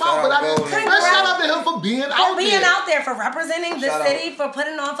shouting him out, Shout but out I didn't. Gold Link. Man, shout out to him for being for out being there. out there, for representing the Shout out. city, for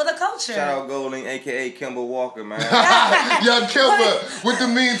putting on for the culture. Shout out Gold Link, aka Kimber Walker, man. Young Kimber with the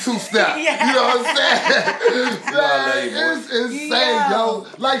mean two-step. Yeah. You know what I'm saying? I love you, Man, it's insane, Yeah. yo.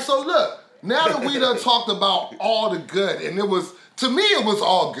 Like, so look, now that we done talked about all the good, and it was, to me, it was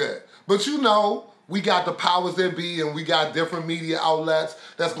all good. But you know, we got the powers that be, and we got different media outlets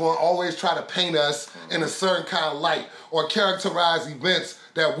that's going to always try to paint us in a certain kind of light or characterize events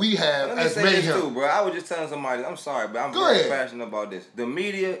that we have Let me as say this mayhem. too, bro. I was just telling somebody, I'm sorry, but I'm Go very ahead. passionate about this. The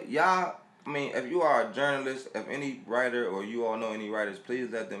media, y'all, I mean, if you are a journalist, if any writer or you all know any writers, please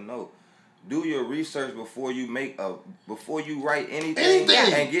let them know. Do your research before you write anything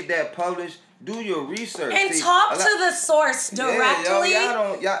Anything. and get that published. Do your research. And See, talk a lot- to the source directly.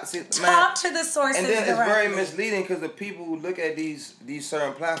 Yeah, y'all see, man. Talk to the sources And then it's directly. very misleading because the people who look at these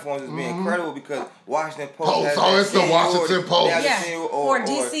certain platforms as being credible because Washington Post Post, has oh, that it's the senior- Washington Post. they have the Yeah. senior- Or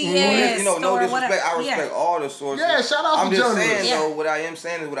DCS you know, no or disrespect. whatever. I respect Yeah. all the sources. Yeah, shout out I'm to just journalists. saying Yeah. though, what I am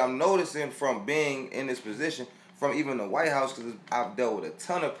saying is what I'm noticing from being in this position, from even the White House, because I've dealt with a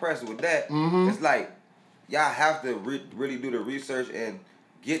ton of press with that. It's like y'all have to really do the research and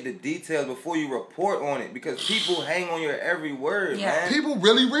get the details before you report on it because people hang on your every word, Yeah. man. People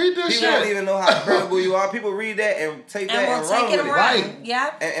really read this People don't shit. even know how credible you are. People read that and take that And and we'll run take it with it. around. Right.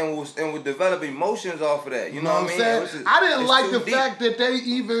 Yeah. And we'll develop emotions off of that. You know what I mean? saying? Which is- I didn't it's like too the deep. fact that they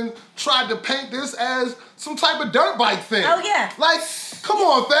even tried to paint this as some type of dirt bike thing. Oh, yeah. Like, come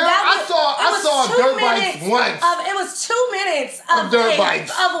on, fam. I saw dirt bikes once. It was 2 minutes of dirt bikes.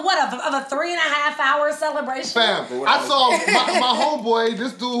 Of what? Of a 3.5 hour celebration. Fam, I saw my homeboy,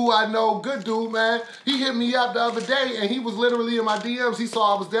 this dude who I know, good dude, man. He hit me up the other day, and he was literally in my DMs. He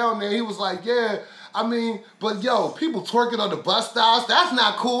saw I was down there. He was like, yeah. I mean, but yo, people twerking on the bus stops, that's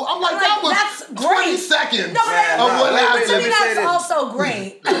not cool. I'm like, that was that's 20 great. seconds No, but of what wait, happened. to me, let me say that's this. also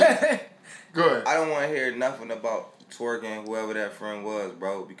great. Good. I don't want to hear nothing about twerking whoever that friend was,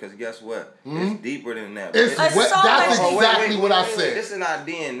 bro. Because guess what? It's deeper than that. It's It's what, so that's much- exactly what I wait. said. This is not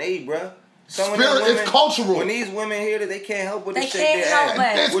DNA, bro. Some of Spirit them is women, cultural. When these women hear that, they can't help but to They shake can't their help ass.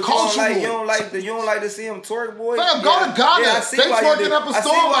 but. It's What, cultural. You don't like to see him twerk, boy? Fam, go to Ghana. I see They why you twerking did- up a I see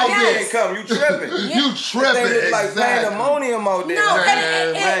storm why out you there. didn't come. You tripping. You They tripping, look like exactly. pandemonium out there. No, man.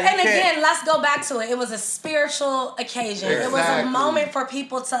 and Man, you can't- again, let's go back to it. It was a spiritual occasion. It was a Exactly. moment for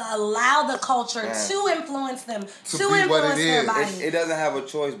people to allow the culture Man. to influence them, To to be what it influence their is. body. It doesn't have a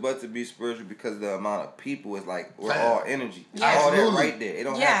choice but to be spiritual because the amount of people is like we're Fam. all energy. Yeah. All that Absolutely. right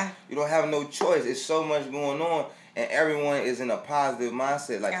there. Yeah. You don't have no choice. It's so much going on. and everyone is in a positive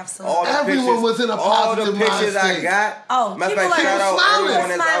mindset. Like Absolutely. all the Everyone pictures, was in a all the positive pictures I mindset. got. Oh, matter of people fact, are shout out smiling. everyone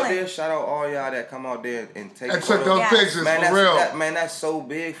that's out Smiling. there. Shout out all y'all that come out there and take And took photos. those Yeah. pictures Man, for that's, real. man, that's so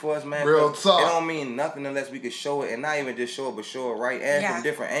big for us, man. Real 'cause talk. It don't mean nothing unless we could show it, and not even just show it, but show it right and Yeah. from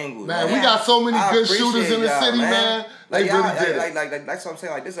different angles. Man, we Yeah. got so many I good appreciate shooters in the y'all, city, man. They Like, really y'all, did it. like what I'm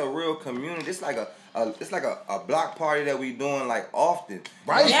saying. Like, this is a real community. It's like a block party that we doing like often. You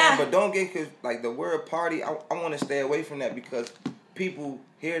know Right. what I'm saying? Yeah. But don't get, cause like the word party, I want to stay away from that because people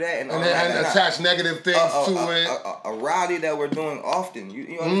hear that and then attach negative things to it. a rally that we're doing often.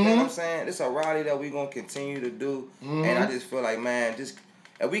 You understand what I'm saying? It's a rally that we're gonna continue to do, and I just feel like, man, just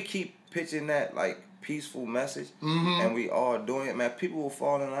if we keep pitching that like peaceful message, and we all doing it, man, people will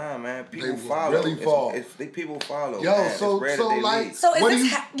fall in line, man. People They will follow. really fall. People follow. Yo, man. so- it's rare so, that they like- lead. So is What do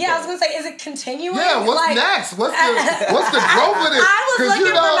this? you- I was gonna say, is it continuing? Yeah, what's Like, next? What's the growth of this? I was 'Cause looking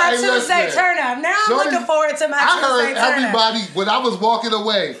you know, for my hey, Tuesday listen, turn up. Now I'm Shorty, looking forward to my I Tuesday heard turn up. everybody when I was walking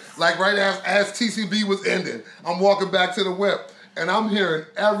away, like right as TCB was ending. I'm walking back to the whip. And I'm hearing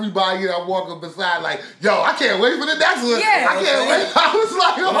everybody that I'm walking beside like, yo, I can't wait for the next one. Yeah. I can't wait. I was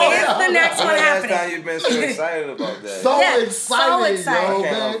like, oh, It's the next When one the last happening. time you've been so excited about that? So Yeah, excited, so excited. yo, I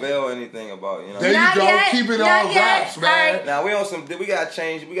can't man. unveil anything about, you know. There Not you go. yet, Keep it not on yet. wraps, man. Alright. Now we on some. We gotta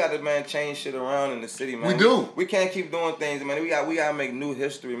change. We gotta, man, change shit around in the city, man. We do. We can't keep doing things, man. We gotta make new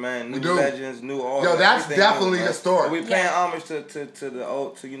history, man. New We do. legends, new all. Yo, that's everything definitely new, man. historic. We paying Yeah. homage to the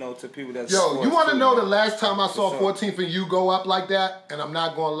old, to to people that. Yo, support you us want to too, know man. the last time I saw sure. 14th and U go up like that? And I'm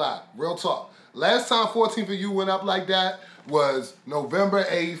not going to lie. Real talk. Last time 14th and U went up like that was November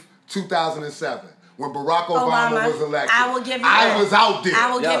 8th, 2007. When Barack Obama was elected. I will give you I that. was out there.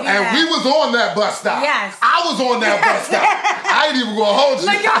 I will give you And that. we was on that bus stop. Yes. I was on that bus stop. I ain't even going to hold you.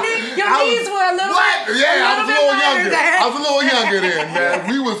 But your knees were a little What? bit- Yeah, I was a bit little lighter younger. then. I was a little younger then,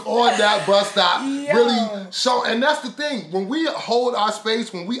 man. We was on that bus stop. Yo. Really show, and that's the thing. When we hold our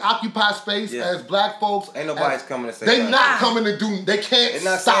space, when we occupy space Yeah. as black folks, Ain't nobody's coming to say they nothing. not coming to do. They can't It's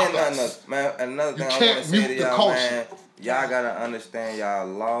not stop saying nothing us. else, man. Another thing I can't want to say mute to the y'all, culture. man. Y'all gotta understand y'all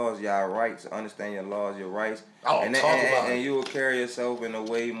laws, y'all rights. Understand your laws, your rights. Oh, and talk about it. and you will carry yourself in a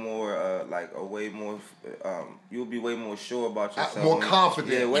way more, you'll be way more sure about yourself. More When you-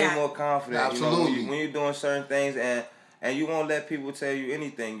 confident. Yeah, way Yeah. more confident. Absolutely. You know, when you're doing certain things and you won't let people tell you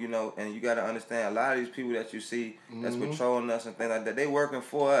anything, you know, and you got to understand a lot of these people that you see that's patrolling us and things like that, they working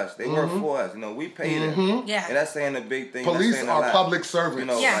for us. They work for us. You know, we pay them. Yeah. And that's saying a big thing. That's Police saying a are lot. public servants. You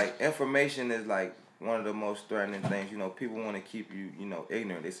know, Yeah. like information is like one of the most threatening things. You know, people want to keep you, you know,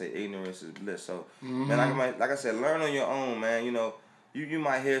 ignorant. They say ignorance is bliss. So, man, like I said, learn on your own, man. You know, you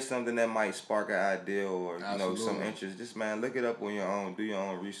might hear something that might spark an idea or you know some Absolutely. interest. Just man, look it up on your own. Do your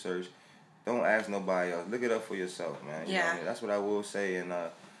own research. Don't ask nobody else. Look it up for yourself, man. You know what I Yeah. mean? That's what I will say. And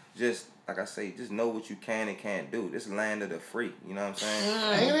just like I say, just know what you can and can't do. This land of the free. You know what I'm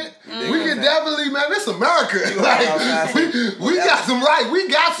saying? Ain't it? dig We what can I'm saying? definitely, man. This America. You Like, outside, we got some right. We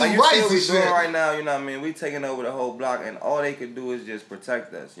got Like some you see rights what and we shit. doing right now, you know what I mean? We taking over the whole block, and all they could do is just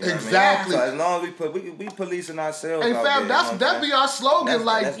protect us. You know Exactly. What I mean? So as long as we policing ourselves. Hey out fam, there, that be our slogan. That's-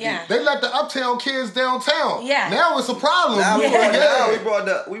 like that's deep. they let the uptown kids downtown. Yeah. Now it's a problem. Now we Yeah. brought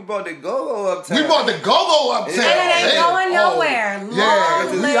the go-go uptown. We brought the go-go uptown. Yeah. And it ain't Damn. going nowhere. Yeah,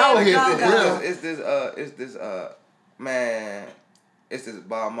 Long we out live here go-go. for real. It's this man, it's this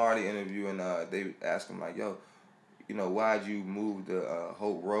Bob Marley interview, and they asked him like, yo, you know, why'd you move to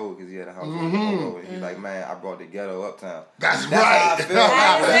Hope Road? Because he had a house on Hope Road. And he's like, man, I brought the ghetto uptown. That's How I right. feel.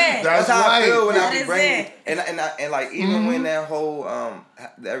 That's it. That's how I feel right. when That I be is bringing it. and like even when that whole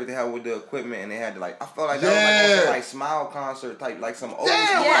everything happened with the equipment and they had to like I felt like that Yeah. was like some like Smile concert type like some old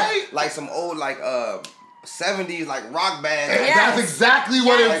Damn, Yeah. right? like some old like 70s like rock band. And Yes. that's exactly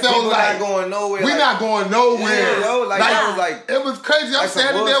what Yes. it Like, felt people like. not going nowhere. We like, not going nowhere. Yeah, yo, like that was like It was crazy. I'm like some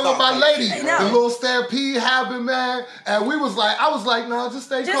standing there with my Woodstock lady. type shit, I know. The little stampede happened, man. And we was like, I was like, no, just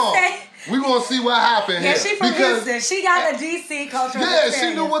stay Just calm. stay- We gonna see what happened Yeah, here. she from Because- Houston. She got the DC cultural Yeah, experience.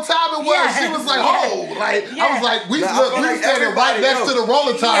 she knew what time it was. Yes. She was like, Yeah. oh, like I Yeah. was like, we Nah, I look, feel we like was standing right everybody, next yo. to the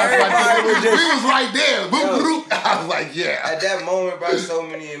roller tires. Everybody was Like, just- we was right there. Boop, Yo. boop. I was like, yeah. at that moment, bro, so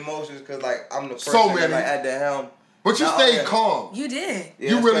many emotions because like I'm the person So that, many. like at the helm. But you Now, stayed yeah. calm. You did.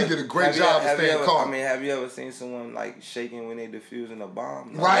 Yeah, You it's really like, did a great have you- job of have you staying ever- calm. I mean, have you ever seen someone like shaking when they defusing a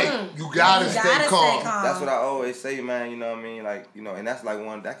bomb? No. Right. You gotta, You stay, gotta calm. stay calm. That's what I always say, man. You know what I mean? Like, you know, and that's like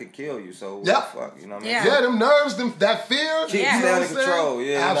one that could kill you. So what Yep. the fuck? You know what I mean? Yeah. Yeah, them nerves, that fear. Keep Yeah. stay know under what I'm saying? control.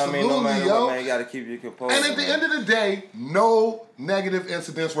 Yeah, Absolutely, you know what I mean? No matter yo. what, man, you gotta keep your composure. And at the man. end of the day, know negative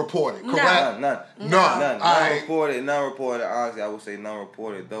incidents reported, No. correct? None. All right. None reported. Honestly, I would say none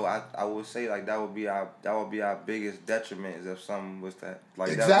reported. Though I would say like that would be our biggest detriment is if something was that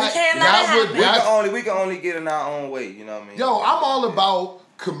like Exactly. We can't let it happen. we can only get in our own way. You know what I mean? Yo, I'm all about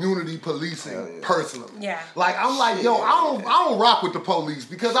community policing personally. Yeah. Like I'm like, yo, I don't rock with the police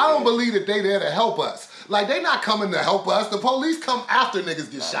because I don't believe that they there to help us. Like they not coming to help us. The police come after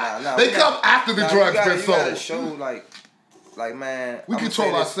niggas get shot. They come after the drugs been You gotta sold. show like man. We I'ma control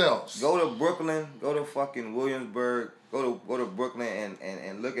say this. ourselves. Go to Brooklyn. Go to fucking Williamsburg. Go to Brooklyn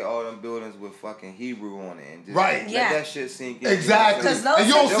and look at all them buildings with fucking Hebrew on it and just Right. let Yeah. that shit sink in. Exactly. Because those And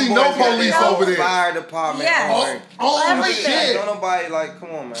you don't people- see no Them boys got police their own over there. Fire department. Yeah. Oh Everything. shit. Don't nobody come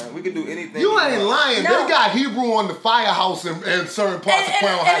on, man. We could do anything. You we ain't want. lying. No. They got Hebrew on the firehouse in certain parts of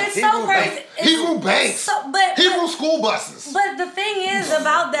Crown And Heights. it's so Hebrew crazy. banks. Hebrew banks. Hebrew school buses. But the thing is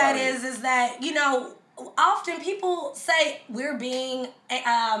about that is that, you know, often people say we're being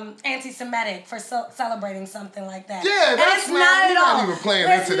anti-Semitic for celebrating something like that. Yeah, and that's it's man, not we're at not all. even playing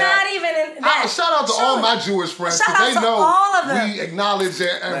It's into not that. even in that. Shout out to all Truly. my Jewish friends Shout because out they to know all of them. we acknowledge and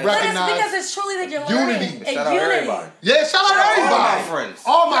But But it's recognize. because it's truly that you're Unity. learning. Shout out Unity. everybody. Yeah, shout out Shout out everybody. all my friends.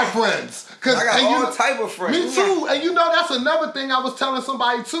 All my friends. Cause, I got and all type of friends. Me too. And you know, that's another thing I was telling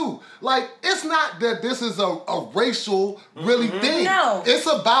somebody too. Like, it's not that this is a racial really thing. No. It's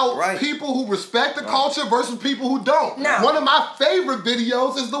about Right. people who respect the culture versus people who don't. No. One of my favorite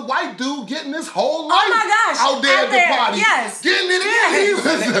videos is the white dude getting his whole life my gosh, out there out at the there, party. yes. Getting it in. Yes. He was,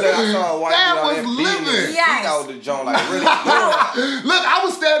 I saw a white that dude out was there beating his living. feet Yes. out the joint like really. Look, I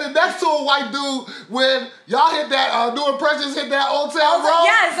was standing next to a white dude when y'all hit that, New Impressions hit that Old Town Road.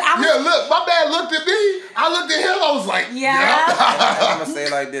 Yes, Yeah, look, my man looked at me. I looked at him. I was like, Yeah. I'm gonna say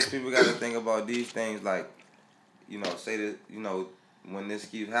it like this: people got to think about these things. Like, you know, say that when this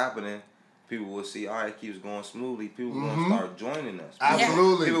keeps happening, people will see, all right, it keeps going smoothly. People gonna start joining us.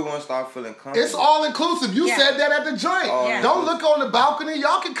 Absolutely. People gonna start feeling comfortable. It's all inclusive. You Yeah. said that at the joint. All Yeah. Don't look on the balcony.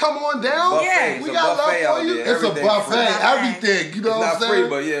 Y'all can come on down. Buffet. Yeah. It's We a got love buffet out for you. there. It's a Everything buffet. free. Everything. You know It's what not I'm saying? free,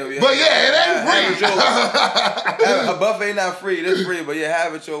 but yeah. But yeah, it ain't free. A buffet not free. It's free, but yeah,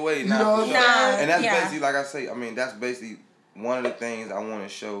 have it your way. You know what I'm saying? And that's Yeah. basically, like I say, I mean, that's basically one of the things I want to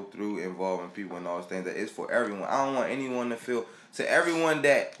show through involving people and all those things, that it's for everyone. I don't want anyone to feel, to everyone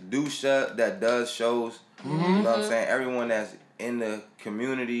that does shows, you know what I'm saying, everyone that's in the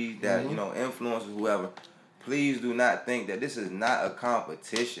community that, you know, influences whoever, please do not think that this is not a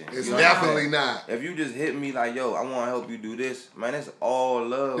competition. It's You know what I'm definitely saying? not. If you just hit me like, yo, I want to help you do this, man, it's all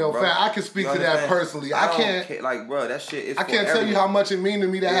love, Yo, bro. fam, I can speak You to that understand? personally. I don't can't- care, like, bro, that shit is I can't for tell you how everyone. much it mean to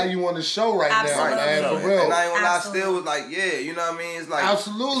me to have you on the show right Absolutely. now, man. For And real. I ain't gonna lie, I Absolutely. still was like, yeah, you know what I mean? It's like,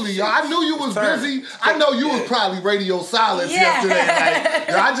 Absolutely, yo. I knew you was turn. busy. I know you was Yeah. probably radio silence Yeah. yesterday. Like,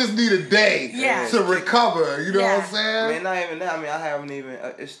 yo, I just need a day Yeah. to recover. You know Yeah. what I'm I saying? mean, not even that. I mean, I haven't even.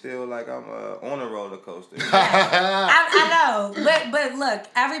 It's still like I'm on a roller coaster. I know, but look,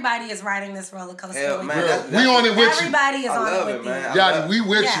 everybody is riding this roller coaster. Hell, with man, you. that's- We on it with you. Everybody is I on love it it, with man. you. Yachty, we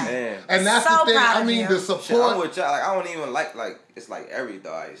with Yeah. you. Yeah. And that's So the thing. proud I of mean, you. the Shit, I'm support. with y'all. Like, I don't even like it's like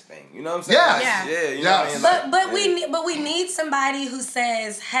everybody's thing. You know what I'm saying? Yes. Like, Yeah. yeah. You know what I Yes. mean? But Like, we need somebody who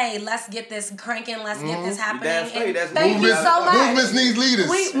says, "Hey, let's get this cranking. Let's get this happening." damn straight. And That's thank you movements- so much. Movements need leaders.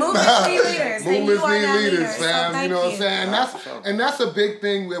 Movements need leaders. And Movements you are need that leaders, leader, so fam. You thank know what I'm you. saying? Nah, for sure. And that's a big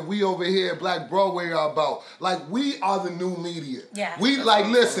thing that we over here at Black Broadway are about. Like, we are the new media. Yeah. We like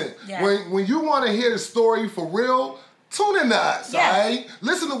listen. Yeah. When you want to hear the story for real, tune in to us, Yeah. all right?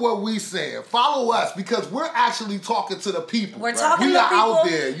 Listen to what we saying. Follow us because we're actually talking to the people. We're talking we to are people, out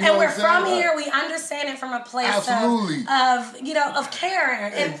there. You know and what we're I'm from saying? here. We understand it from a place Absolutely. of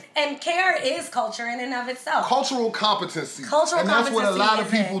care, and care is culture in and of itself. Cultural competency. Cultural and that's what a competency lot of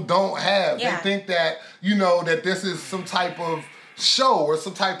is it. people don't have. Yeah. They think that, that this is some type of show or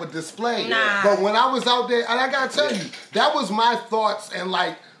some type of display. Nah. But when I was out there, and I gotta tell you, that was my thoughts and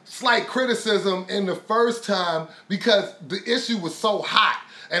like slight criticism in the first time because the issue was so hot.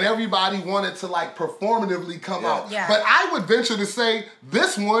 And everybody wanted to like performatively come out. Yeah. But I would venture to say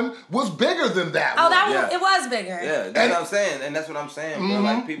this one was bigger than that Oh, one. that Yeah. was, it was bigger. Yeah, that's what I'm saying, and that's what I'm saying, bro.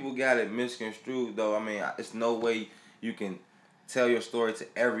 Like, people got it misconstrued, though. I mean, it's no way you can tell your story to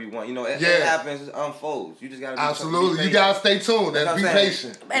everyone. You know, it happens, it unfolds. You just gotta be Absolutely. be You gotta stay tuned That's and be what I'm saying.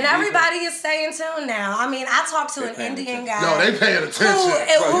 patient. And everybody is staying tuned now. I mean, I talked to They an paying Indian attention. guy. No, they paying attention.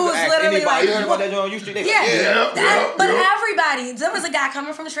 Who Bro, was literally anybody, like, you heard about that joint on U Street? They yeah, like, but yeah. everybody. There was a guy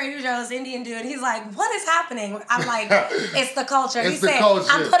coming from Trader Joe's, Indian dude. He's like, "What is happening?" I'm like, "It's the culture." It's He the said,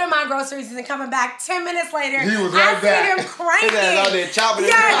 culture. "I'm putting my groceries and coming back 10 minutes later." He was I right see back. him His cranking. ass out there chopping it.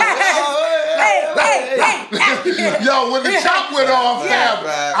 Yes. Hey. Yo, when the chop went off, Yeah.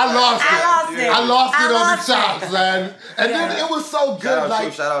 fam, I lost I it. lost I lost it on the chops, man. And then it was so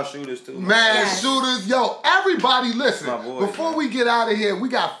good. Shout out shooters too. Man, shooters. Yo, everybody listen. Before we get out of here, we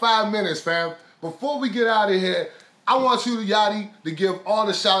got 5 minutes, fam. Before we get out of here, I want you, Yachty, to give all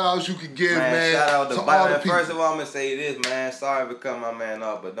the shout outs you can give, man. Shout out to all the people. First of all, I'm going to say this, man. Sorry for cutting my man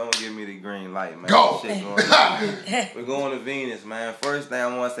off, but don't give me the green light, man. Go. We're going to Venus, man. First thing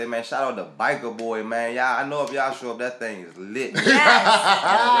I want to say, man, shout out to Biker Boy, man. Y'all, I know if y'all show up, that thing is lit.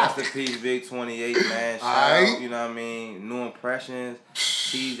 Rest in peace, Big 28, man. Shout out, you know what I mean? New Impressions.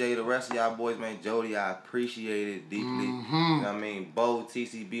 TJ, the rest of y'all boys, man. Jody, I appreciate it deeply. You know what I mean? Bo,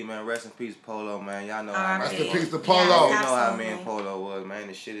 TCB, man. Rest in peace, Polo, man. Y'all know how rest in peace to Polo. You know how me and Polo was, man.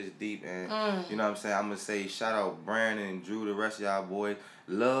 The shit is deep, and you know what I'm saying? I'm going to say shout out Brandon and Drew, the rest of y'all boys.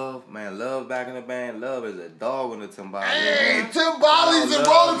 Love, man. Love back in the band. Love is a dog in the Timbali. Hey, Timbali's and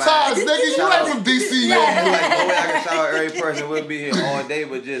Roller Tides, nigga. You ain't from DC, yo. Like, no way I can shout out every person. We'll be here all day,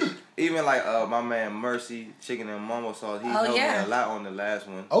 but just even like my man Mercy, Chicken and Momo Sauce, he helped me a lot on the last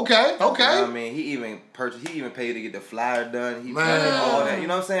one. Okay. You know what I mean? He even paid to get the flyer done. He paid all that. You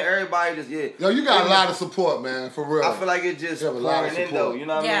know what I'm saying? Everybody just, Yo, you got a lot of support, man, for real. I feel like it just pouring in, though. You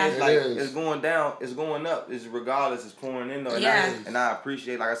know what I mean? It's like, it's going down, it's going up. It's regardless, it's pouring in, though. And I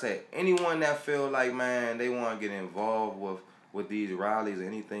appreciate, like I said, anyone that feel like, man, they want to get involved with these rallies or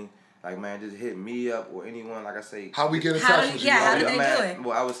anything. Like, man, just hit me up or anyone, like I say. How we get in touch with you? How do they do it?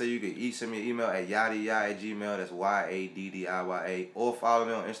 Well, I would say you could send me an email at yaddiya@gmail. That's YADDIYA. Or follow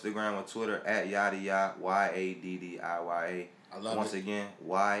me on Instagram or Twitter at yaddiya, YADDIYA. I love Once again,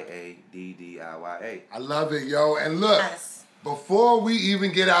 YADDIYA. I love it, yo. And look, before we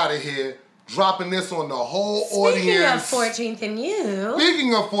even get out of here, dropping this on the whole audience. Speaking of 14th and You.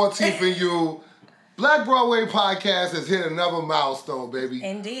 Speaking of 14th and You. Black Broadway Podcast has hit another milestone, baby.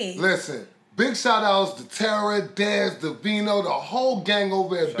 Indeed. Listen, big shout outs to Tara, Dez, Davino, the whole gang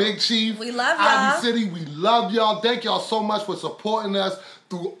over at Big Chief. We love y'all. Ivy City, we love y'all. Thank y'all so much for supporting us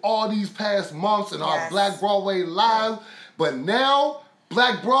through all these past months in our Black Broadway Live. But now,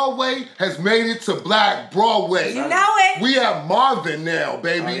 Black Broadway has made it to Black Broadway. You know it. We at Marvin now,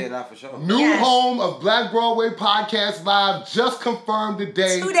 baby. Oh, yeah, not for sure. New home of Black Broadway Podcast Live just confirmed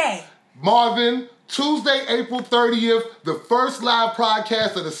today. Marvin, Tuesday, April 30th, the first live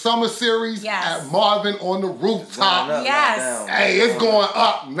podcast of the summer series at Marvin on the rooftop. Hey, it's going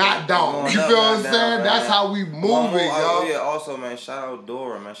up, not down. You feel what I'm saying? That's how we move it, yo. Yeah, also, man, shout out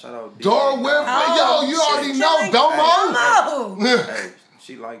Dora, man. Shout out Dora Winfrey. Yo, you already know. Domo. Hey,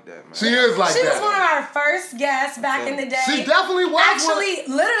 she like that, man. She is like that. She was one of our first guests back in the day. She definitely was. Actually,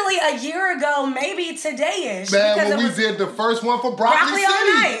 literally a year ago, maybe today-ish. Man, when we did the first one for Broccoli City. All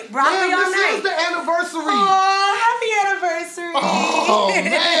Night. Broccoli All Night. This is the anniversary. Oh, happy anniversary. Oh,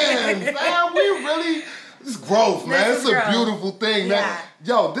 man. We really... It's growth, man. It's a beautiful thing, man.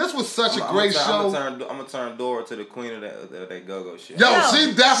 Yo, this was such a great show. I'm gonna turn Dora to the queen of that go-go shit. Yo,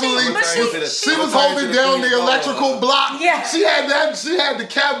 she definitely she was holding down the electrical block. Yeah. She had the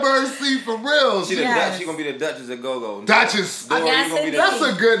catbird seat for real. She gonna be the Duchess of Go-Go. Duchess. Dora, that's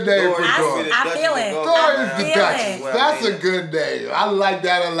a good name for Dora. I feel it. Dora is the Duchess. That's a good name. I like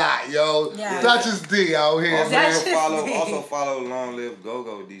that a lot, yo. Yeah. Duchess D out here. Also follow Long Live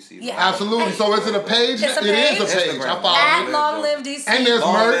Go-Go DC. Yeah. Absolutely. So is it a page? It's a page. It is a page. Instagram. I follow at it. Long Live DC. And there's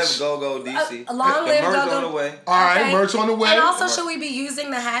Long merch. Live Go-Go DC. Long Live merch Go-Go. on the way. All right, merch on the way. And also, should we be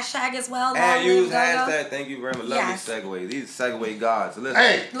using the hashtag as well? And use hashtag. Thank you very much. Lovely segue. These segue gods. So listen.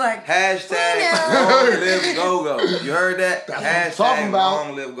 Hey, look. Hashtag Long Live Go-Go. You heard that? That's what I'm talking about.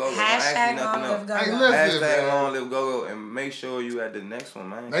 Long Live Go-Go. Hashtag Long Live Go-Go. Hey, listen, hashtag Long Live Go-Go. And make sure you at the next one,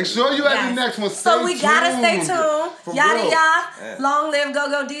 man. Make sure you at the next one. So we gotta stay tuned. For Yada real. yada. Long Live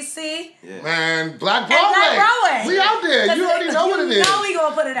Go-Go DC. Yeah. Man, Black Broadway. Black Broadway. We out there. You already know what it is. You know we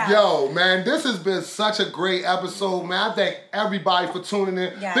gonna put it out. Yo, man, this has been such a great episode, man. I thank everybody for tuning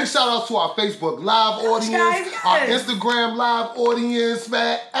in. Yes. Big shout out to our Facebook Live audience, our Instagram Live audience,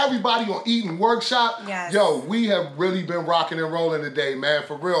 man. Everybody on Eating Workshop. Yes. Yo, we have really been rocking and rolling today, man,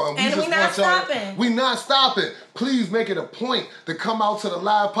 for real. And we not stopping. We not stopping. Please make it a point to come out to the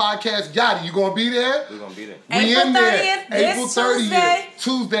live podcast. Yachty, you gonna be there? We're gonna be there. April 30th, April 30th, Tuesday.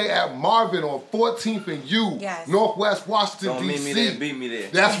 Tuesday at Marvin on 14th and U, Northwest Washington, Don't D.C. meet me there, beat me there.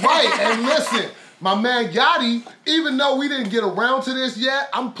 That's right. And listen, my man Yachty, even though we didn't get around to this yet,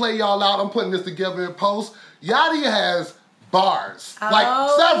 I'm play y'all out. I'm putting this together in post. Yachty has bars. Like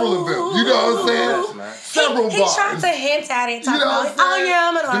several of them. You know what I'm saying? Yes, man. Several he bars. tried to hint at it. You know About, what I'm saying? yeah,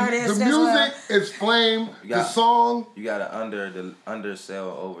 I'm an artist. The as well. music is flame. The got- song. You gotta undersell,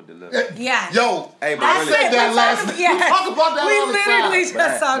 over deliver. Yeah. Yo, Hey, but I really- said that We last talk- night. yes. We talk about that We all the literally time.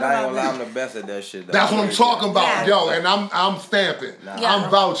 just talked But I ain't about gonna lie, I'm this. the best at that shit. Though. That's what I'm talking about, Yeah. yo, and I'm stamping. Yeah. I'm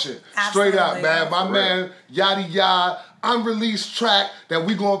vouching. Straight up, Absolutely. man. My For man, Yachty Yah, unreleased track that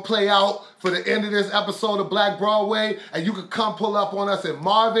we gonna play out for the end of this episode of Black Broadway, and you can come pull up on us in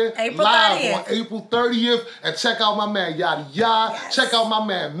Marvin April live 30th. on April 30th, and check out my man Yachty Yah. Yes. Check out my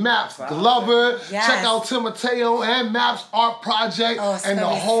man Maps Glover. Yes. Check out Tim Mateo and Maps Art Project Oh, it's and the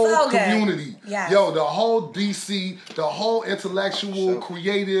gonna be whole so good. community. Yes. Yo, the whole DC, the whole intellectual,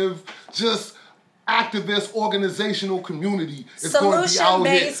 creative, just activist organizational community is going to be out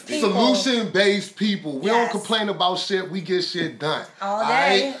here. Solution-based people. Solution-based people. We don't Yes. complain about shit. We get shit done. All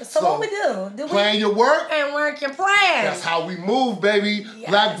day. Alright? So what we do? Plan your work. And work your plan. That's how we move, baby. Yes.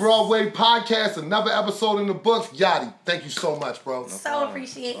 Black Broadway Podcast, another episode in the books. Yachty, thank you so much, bro. So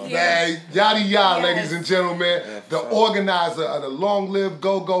appreciate you. Man, Yachty Yah, Yes. ladies and gentlemen, the for sure. organizer of the Long Live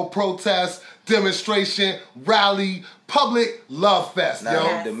Go-Go protest, demonstration, rally, public love fest, Now, yo.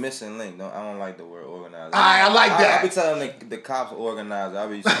 Yes. the missing link. No, I don't like the word organizer. I like I be that. telling the cops organizer. I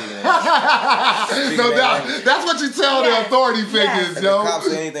be speaking. No doubt. That's what you tell the Yes. authority Yes. figures, If yo. the cops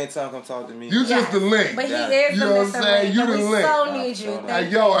say anything, tell them come talk to me. You just the link. But he Yeah. is You the know what I'm missing saying? link. You and the we link. so need you. Hey,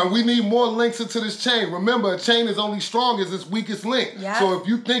 Thank Yo, you. and we need more links into this chain. Remember, a chain is only strong as its weakest link. Yeah. So if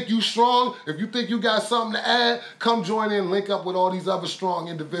you think you strong, if you think you got something to add, come join in, link up with all these other strong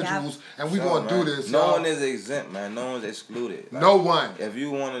individuals, and we Sure, gonna man. do this. No y'all. one is exempt, man. No one's excluded. Like, No one. If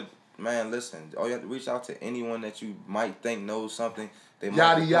you want to, man, listen. All you have to reach out to anyone that you might think knows something. They might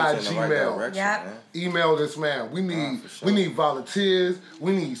Yada, be yada, pushing in the right Gmail. direction, Yep. man. Email this man. We need for sure. we need volunteers.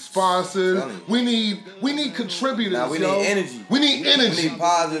 We need sponsors. Telling you. We need contributors. Now we yo. need energy. We need energy. We need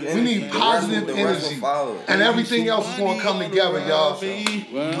positive energy. We need The rest positive will- the rest will energy. follow it. And everything else is gonna come together, y'all. We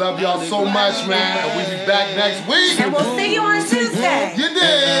love y'all so much, man. And we'll be back next week. And we'll see you on Tuesday. You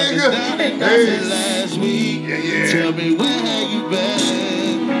dig? Hey. Last week, Yeah. tell me where have you been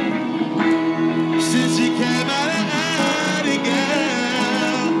since you came out of hiding, girl?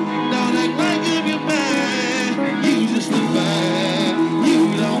 Don't act like if you're mad, you just a fan.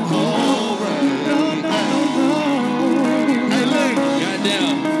 You don't hold right. Hey, look,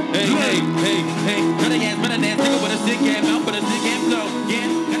 goddamn. Hey, hey, hey, hey, put a hands, dance,